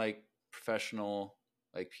playing like professional,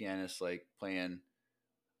 like pianists, like playing.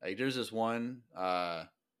 Like there's this one. I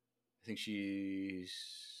think she's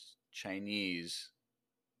Chinese.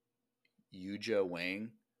 Yuja Wang,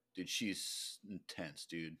 dude, she's intense,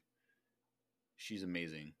 dude. She's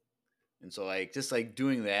amazing. And so like just like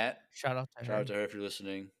doing that. Shout out to Shout her. out to her if you're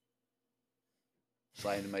listening.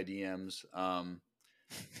 Slide into my DMs.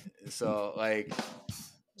 So like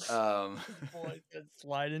Boy, said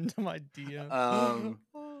slide into my DM.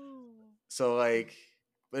 So like,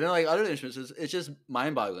 but then like other instruments, it's just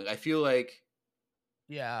mind-boggling. I feel like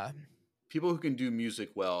Yeah, people who can do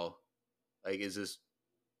music well, like, is just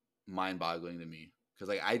mind-boggling to me. Because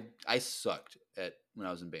like I sucked at when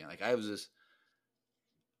I was in band. Like I was just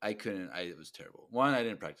it was terrible. One, I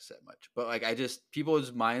didn't practice that much. But like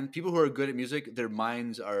people who are good at music, their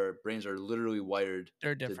brains are literally wired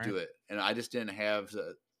they're to different. do it, and I just didn't have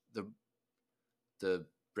the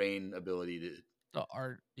brain ability to. The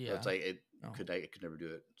art, yeah, It's like No. I could never do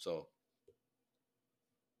it. So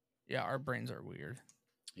yeah. Our brains are weird.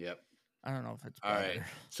 yep. I don't know if it's All better. right.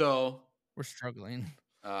 So We're struggling.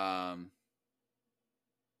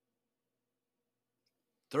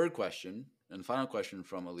 third question and final question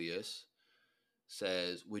from Elias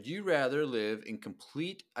says, would you rather live in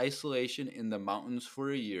complete isolation in the mountains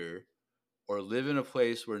for a year or live in a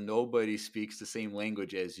place where nobody speaks the same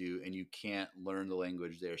language as you and you can't learn the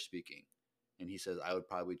language they're speaking? And he says, I would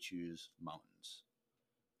probably choose mountains.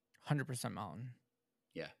 100% mountain.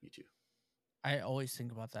 Yeah, me too. I always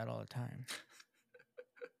think about that all the time.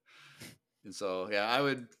 And so, yeah,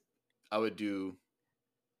 I would do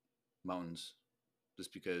mountains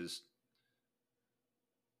just because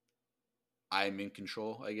I'm in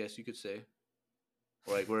control, I guess you could say.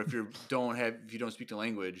 Or like where if you don't speak the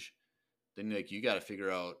language, then like you got to figure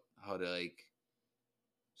out how to like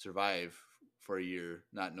survive for a year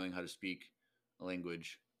not knowing how to speak a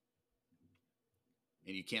language,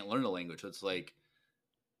 and you can't learn the language. So it's like,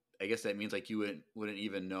 I guess that means like you wouldn't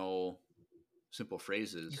even know simple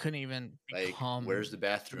phrases You couldn't even like become where's the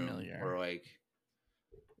bathroom familiar. or like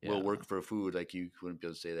Yeah. we'll work for food. Like you wouldn't be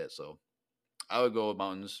able to say that. So I would go with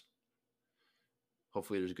mountains.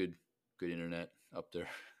 Hopefully there's good internet up there.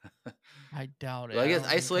 I doubt it. Well, I I guess don't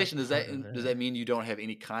think isolation I've heard of does it. that mean you don't have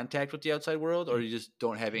any contact with the outside world, or you just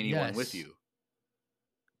don't have anyone with Yes. you?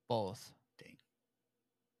 Both. Dang.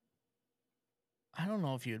 I don't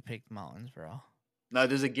know if you would pick mountains, bro. Now,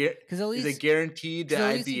 Because at is least it guaranteed that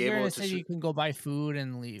I'd be you're able gonna to? say you can go buy food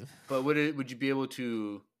and leave. But would you be able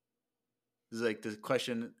to? Is like the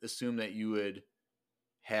question assume that you would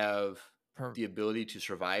have Per- the ability to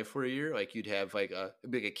survive for a year? Like you'd have like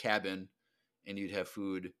it'd be like a cabin, and you'd have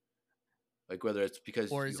food. Like whether it's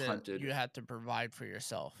because or you is it hunted. you have to provide for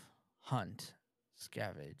yourself? Hunt,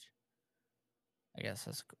 scavenge. I guess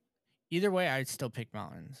that's either way. I'd still pick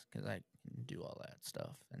mountains because I can do all that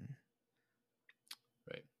stuff. And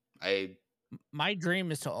Right. I my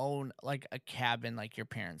dream is to own like a cabin, like your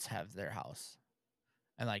parents have their house,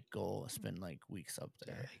 and like go spend like weeks up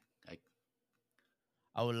there.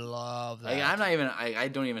 I would love that. I'm not even. I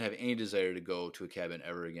don't even have any desire to go to a cabin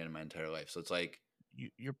ever again in my entire life. So it's like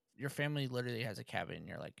your family literally has a cabin. And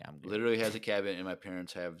you're like, I'm good. literally has a cabin, and my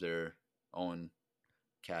parents have their own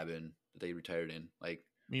cabin that they retired in, like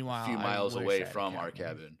Meanwhile, a few I miles wish I away had a from our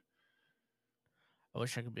cabin. I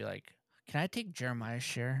wish I could be like, can I take Jeremiah's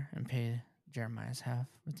share and pay Jeremiah's half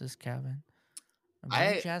with this cabin? Why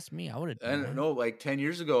didn't you ask me? I would have I done don't that. know, like 10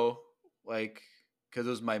 years ago, like because it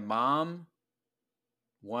was my mom,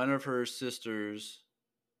 one of her sisters,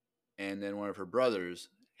 and then one of her brothers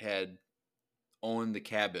had owned the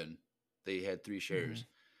cabin. They had 3 shares,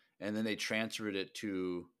 and then they transferred it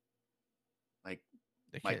to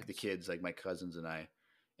like the kids, like my cousins and I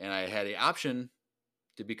had the option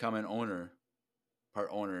to become part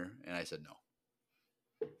owner, and I said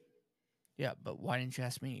no. Yeah, but why didn't you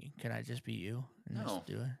ask me? Can I just be you and No. just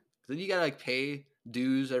do it? Then you gotta like pay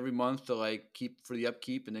dues every month to like keep for the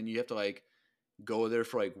upkeep, and then you have to like go there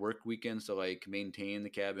for like work weekends to like maintain the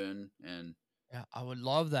cabin, and Yeah, I would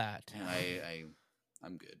love that. and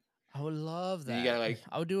I'm good. I would love that. Then you gotta like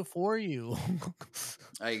I would do it for you.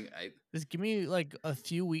 I Just give me like a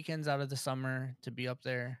few weekends out of the summer to be up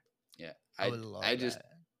there. yeah I would love I that.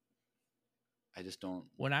 just don't.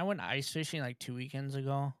 When I went ice fishing like 2 weekends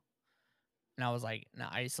ago, and I was like in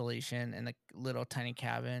isolation in a little tiny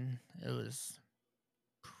cabin, it was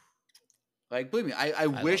Like, believe me, I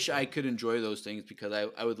wish loved I it. could enjoy those things because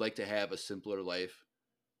I would like to have a simpler life.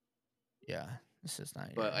 yeah. This is not.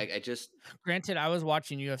 But your- I just granted, I was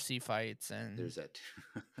watching UFC fights and there's that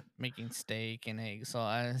too. making steak and eggs, so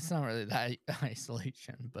it's not really that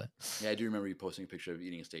isolation. But Yeah, I do remember you posting a picture of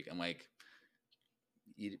eating a steak. I'm like,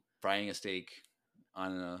 frying a steak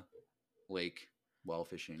on a lake while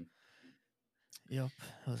fishing. yep,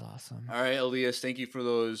 it was awesome. All right, Elias, thank you for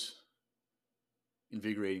those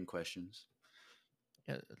invigorating questions.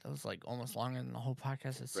 Yeah, that was like almost longer than the whole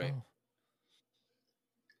podcast itself. Right.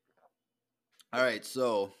 All right,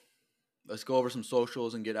 so let's go over some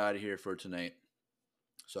socials and get out of here for tonight.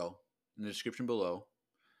 So, in the description below,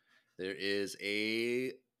 there is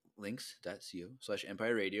a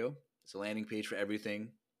links.co/Empire Radio. It's a landing page for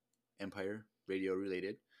everything Empire Radio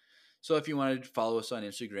related. So, if you wanted to follow us on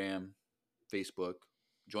Instagram, Facebook,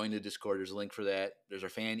 join the Discord, there's a link for that. There's our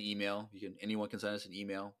fan email. Anyone can send us an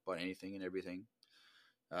email about anything and everything.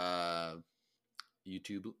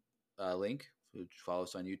 YouTube link. Follow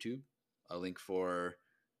us on YouTube. A link for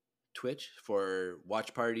Twitch for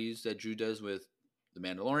watch parties that Drew does with The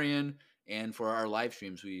Mandalorian, and for our live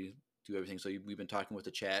streams. We do everything. So we've been talking with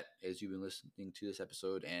the chat as you've been listening to this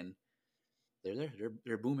episode, and they're there.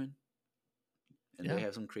 They're booming, and Yeah. they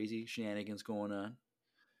have some crazy shenanigans going on.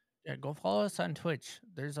 Yeah, go follow us on Twitch.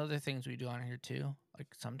 There's other things we do on here too.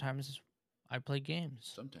 Like sometimes I play games.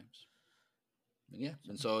 Sometimes. Yeah.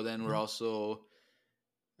 And so then we're also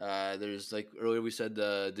there's like earlier we said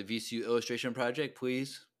the VCU illustration project.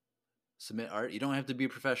 Please submit art. You don't have to be a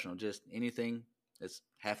professional, just anything that's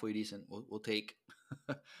halfway decent we'll take.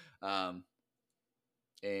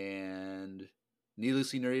 And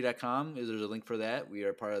needlesslynerdy.com there's a link for that. We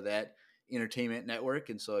are part of that entertainment network,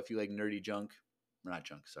 and so if you like nerdy junk, or not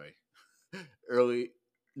junk, sorry, early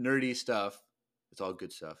nerdy stuff, it's all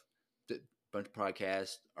good stuff. Bunch of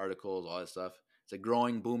podcasts, articles, all that stuff. It's a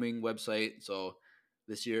growing, booming website. So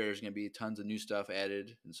this year there's going to be tons of new stuff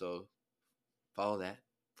added, and so follow that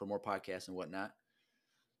for more podcasts and whatnot.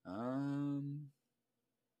 I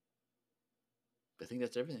think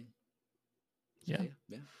that's everything. So,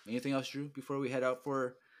 yeah. Anything else, Drew, before we head out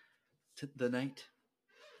for the night?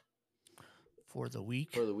 For the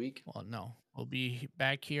week? For the week? Well, no. We'll be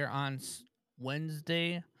back here on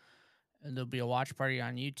Wednesday. And there'll be a watch party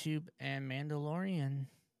on YouTube and Mandalorian.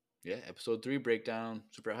 Yeah, episode 3 breakdown.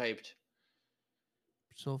 Super hyped.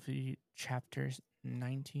 Sophie chapter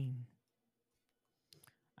 19.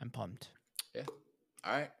 I'm pumped. Yeah.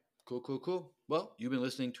 All right. Cool. Well, you've been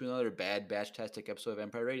listening to another Bad Batch-tastic episode of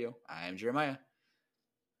Empire Radio. I'm Jeremiah.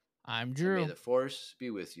 I'm Drew. And may the Force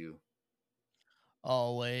be with you.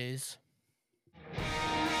 Always.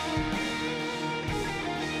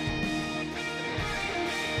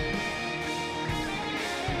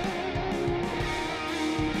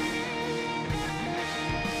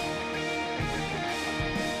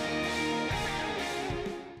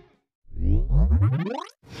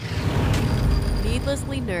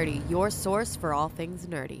 Needlessly Nerdy, your source for all things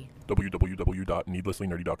nerdy.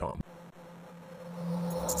 www.needlesslynerdy.com.